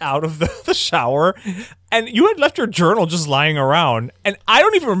walked out of the shower, and you had left your journal just lying around. And I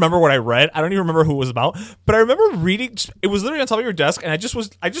don't even remember what I read. I don't even remember who it was about. But I remember reading. It was literally on top of your desk, and I just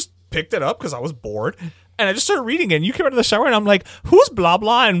picked it up because I was bored, and I just started reading it. And you came out of the shower, and I'm like, "Who's blah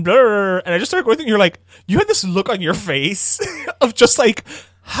blah and blah?" And I just started going through. And you're like, you had this look on your face of just like,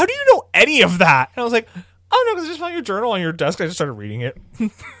 how do you know any of that? And I was like, oh no, because I just found your journal on your desk. I just started reading it.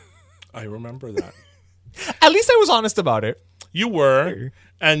 I remember that. At least I was honest about it. You were,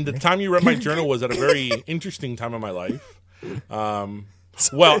 and the time you read my journal was at a very interesting time in my life.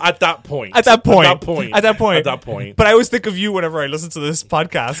 Well, at that point. But I always think of you whenever I listen to this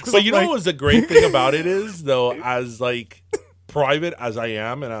podcast. But you know what was the great thing about it is, though, as like private as I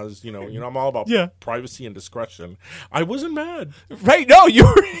am, and as I'm all about privacy and discretion. I wasn't mad, right? No, you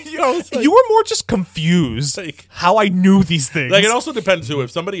were more just confused, like, how I knew these things. Like, it also depends too.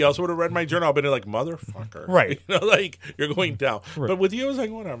 If somebody else would have read my journal, I'd been like, motherfucker, right? Like, you're going down. Right. But with you, I was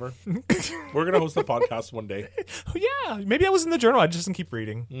like, whatever. We're gonna host a podcast one day. Yeah, maybe I was in the journal. I just didn't keep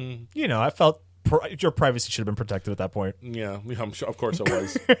reading. I felt your privacy should have been protected at that point. Yeah, I'm sure. Of course, it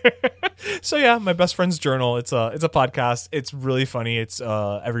was. So yeah, My Best Friend's Journal. It's a podcast. It's really funny. It's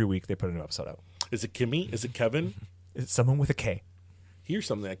every week they put a new episode out. Is it Kimmy? Is it Kevin? It's someone with a K. Here's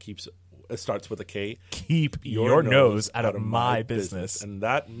something that starts with a K. Keep your nose out of my business. And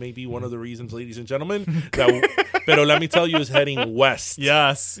that may be one of the reasons, ladies and gentlemen, that Pero Let Me Tell You is heading west.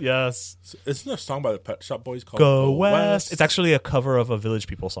 Yes. So, isn't there a song by the Pet Shop Boys called Go West? It's actually a cover of a Village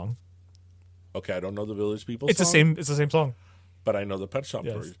People song. Okay, I don't know the Village People song. It's the same song. But I know the Pet Shop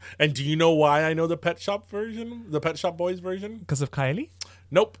version. And do you know why I know the Pet Shop version? The Pet Shop Boys version? Because of Kylie?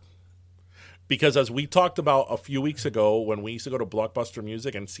 Nope. Because as we talked about a few weeks ago, when we used to go to Blockbuster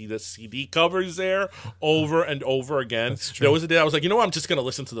Music and see the CD covers there over and over again, there was a day I was like, I'm just going to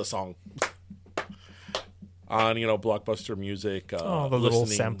listen to the song. On, Blockbuster Music. The little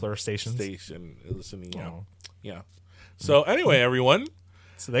sampler station. Listening, yeah. So anyway, everyone.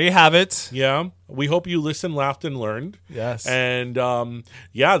 So there you have it. Yeah. We hope you listened, laughed, and learned. Yes. And,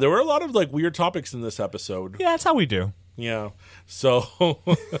 there were a lot of, like, weird topics in this episode. Yeah, that's how we do. Yeah. So,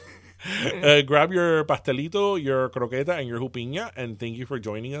 grab your pastelito, your croqueta, and your jupiña, and thank you for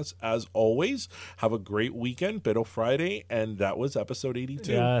joining us, as always. Have a great weekend, Pero Friday, and that was episode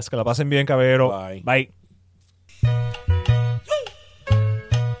 82. Yes, que la pasen bien, caballero. Bye. Bye.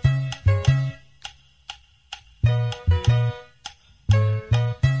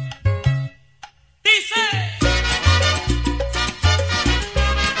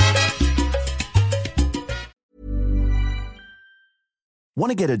 Want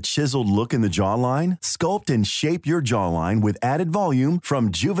to get a chiseled look in the jawline? Sculpt and shape your jawline with added volume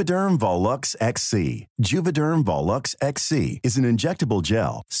from Juvederm Volux XC. Juvederm Volux XC is an injectable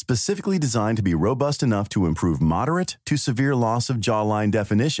gel specifically designed to be robust enough to improve moderate to severe loss of jawline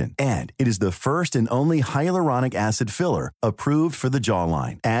definition. And it is the first and only hyaluronic acid filler approved for the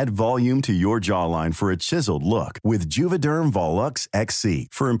jawline. Add volume to your jawline for a chiseled look with Juvederm Volux XC.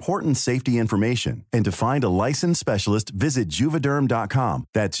 For important safety information and to find a licensed specialist, visit Juvederm.com.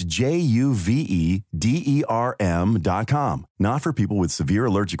 That's Juvederm.com. Not for people with severe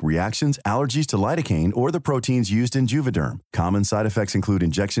allergic reactions, allergies to lidocaine, or the proteins used in Juvederm. Common side effects include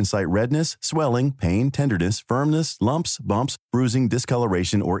injection site redness, swelling, pain, tenderness, firmness, lumps, bumps, bruising,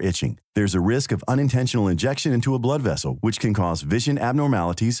 discoloration, or itching. There's a risk of unintentional injection into a blood vessel, which can cause vision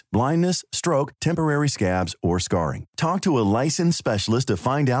abnormalities, blindness, stroke, temporary scabs, or scarring. Talk to a licensed specialist to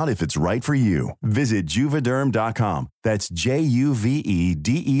find out if it's right for you. Visit Juvederm.com. That's JUVEDERM.com.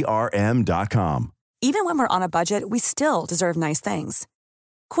 Even when we're on a budget, we still deserve nice things.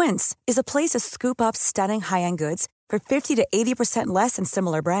 Quince is a place to scoop up stunning high-end goods for 50 to 80% less than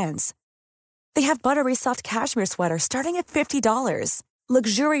similar brands. They have buttery soft cashmere sweaters starting at $50,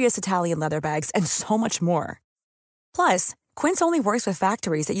 luxurious Italian leather bags, and so much more. Plus, Quince only works with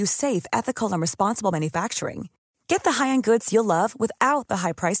factories that use safe, ethical, and responsible manufacturing. Get the high-end goods you'll love without the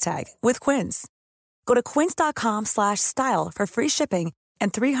high price tag with Quince. Go to quince.com/style for free shipping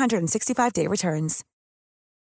and 365-day returns.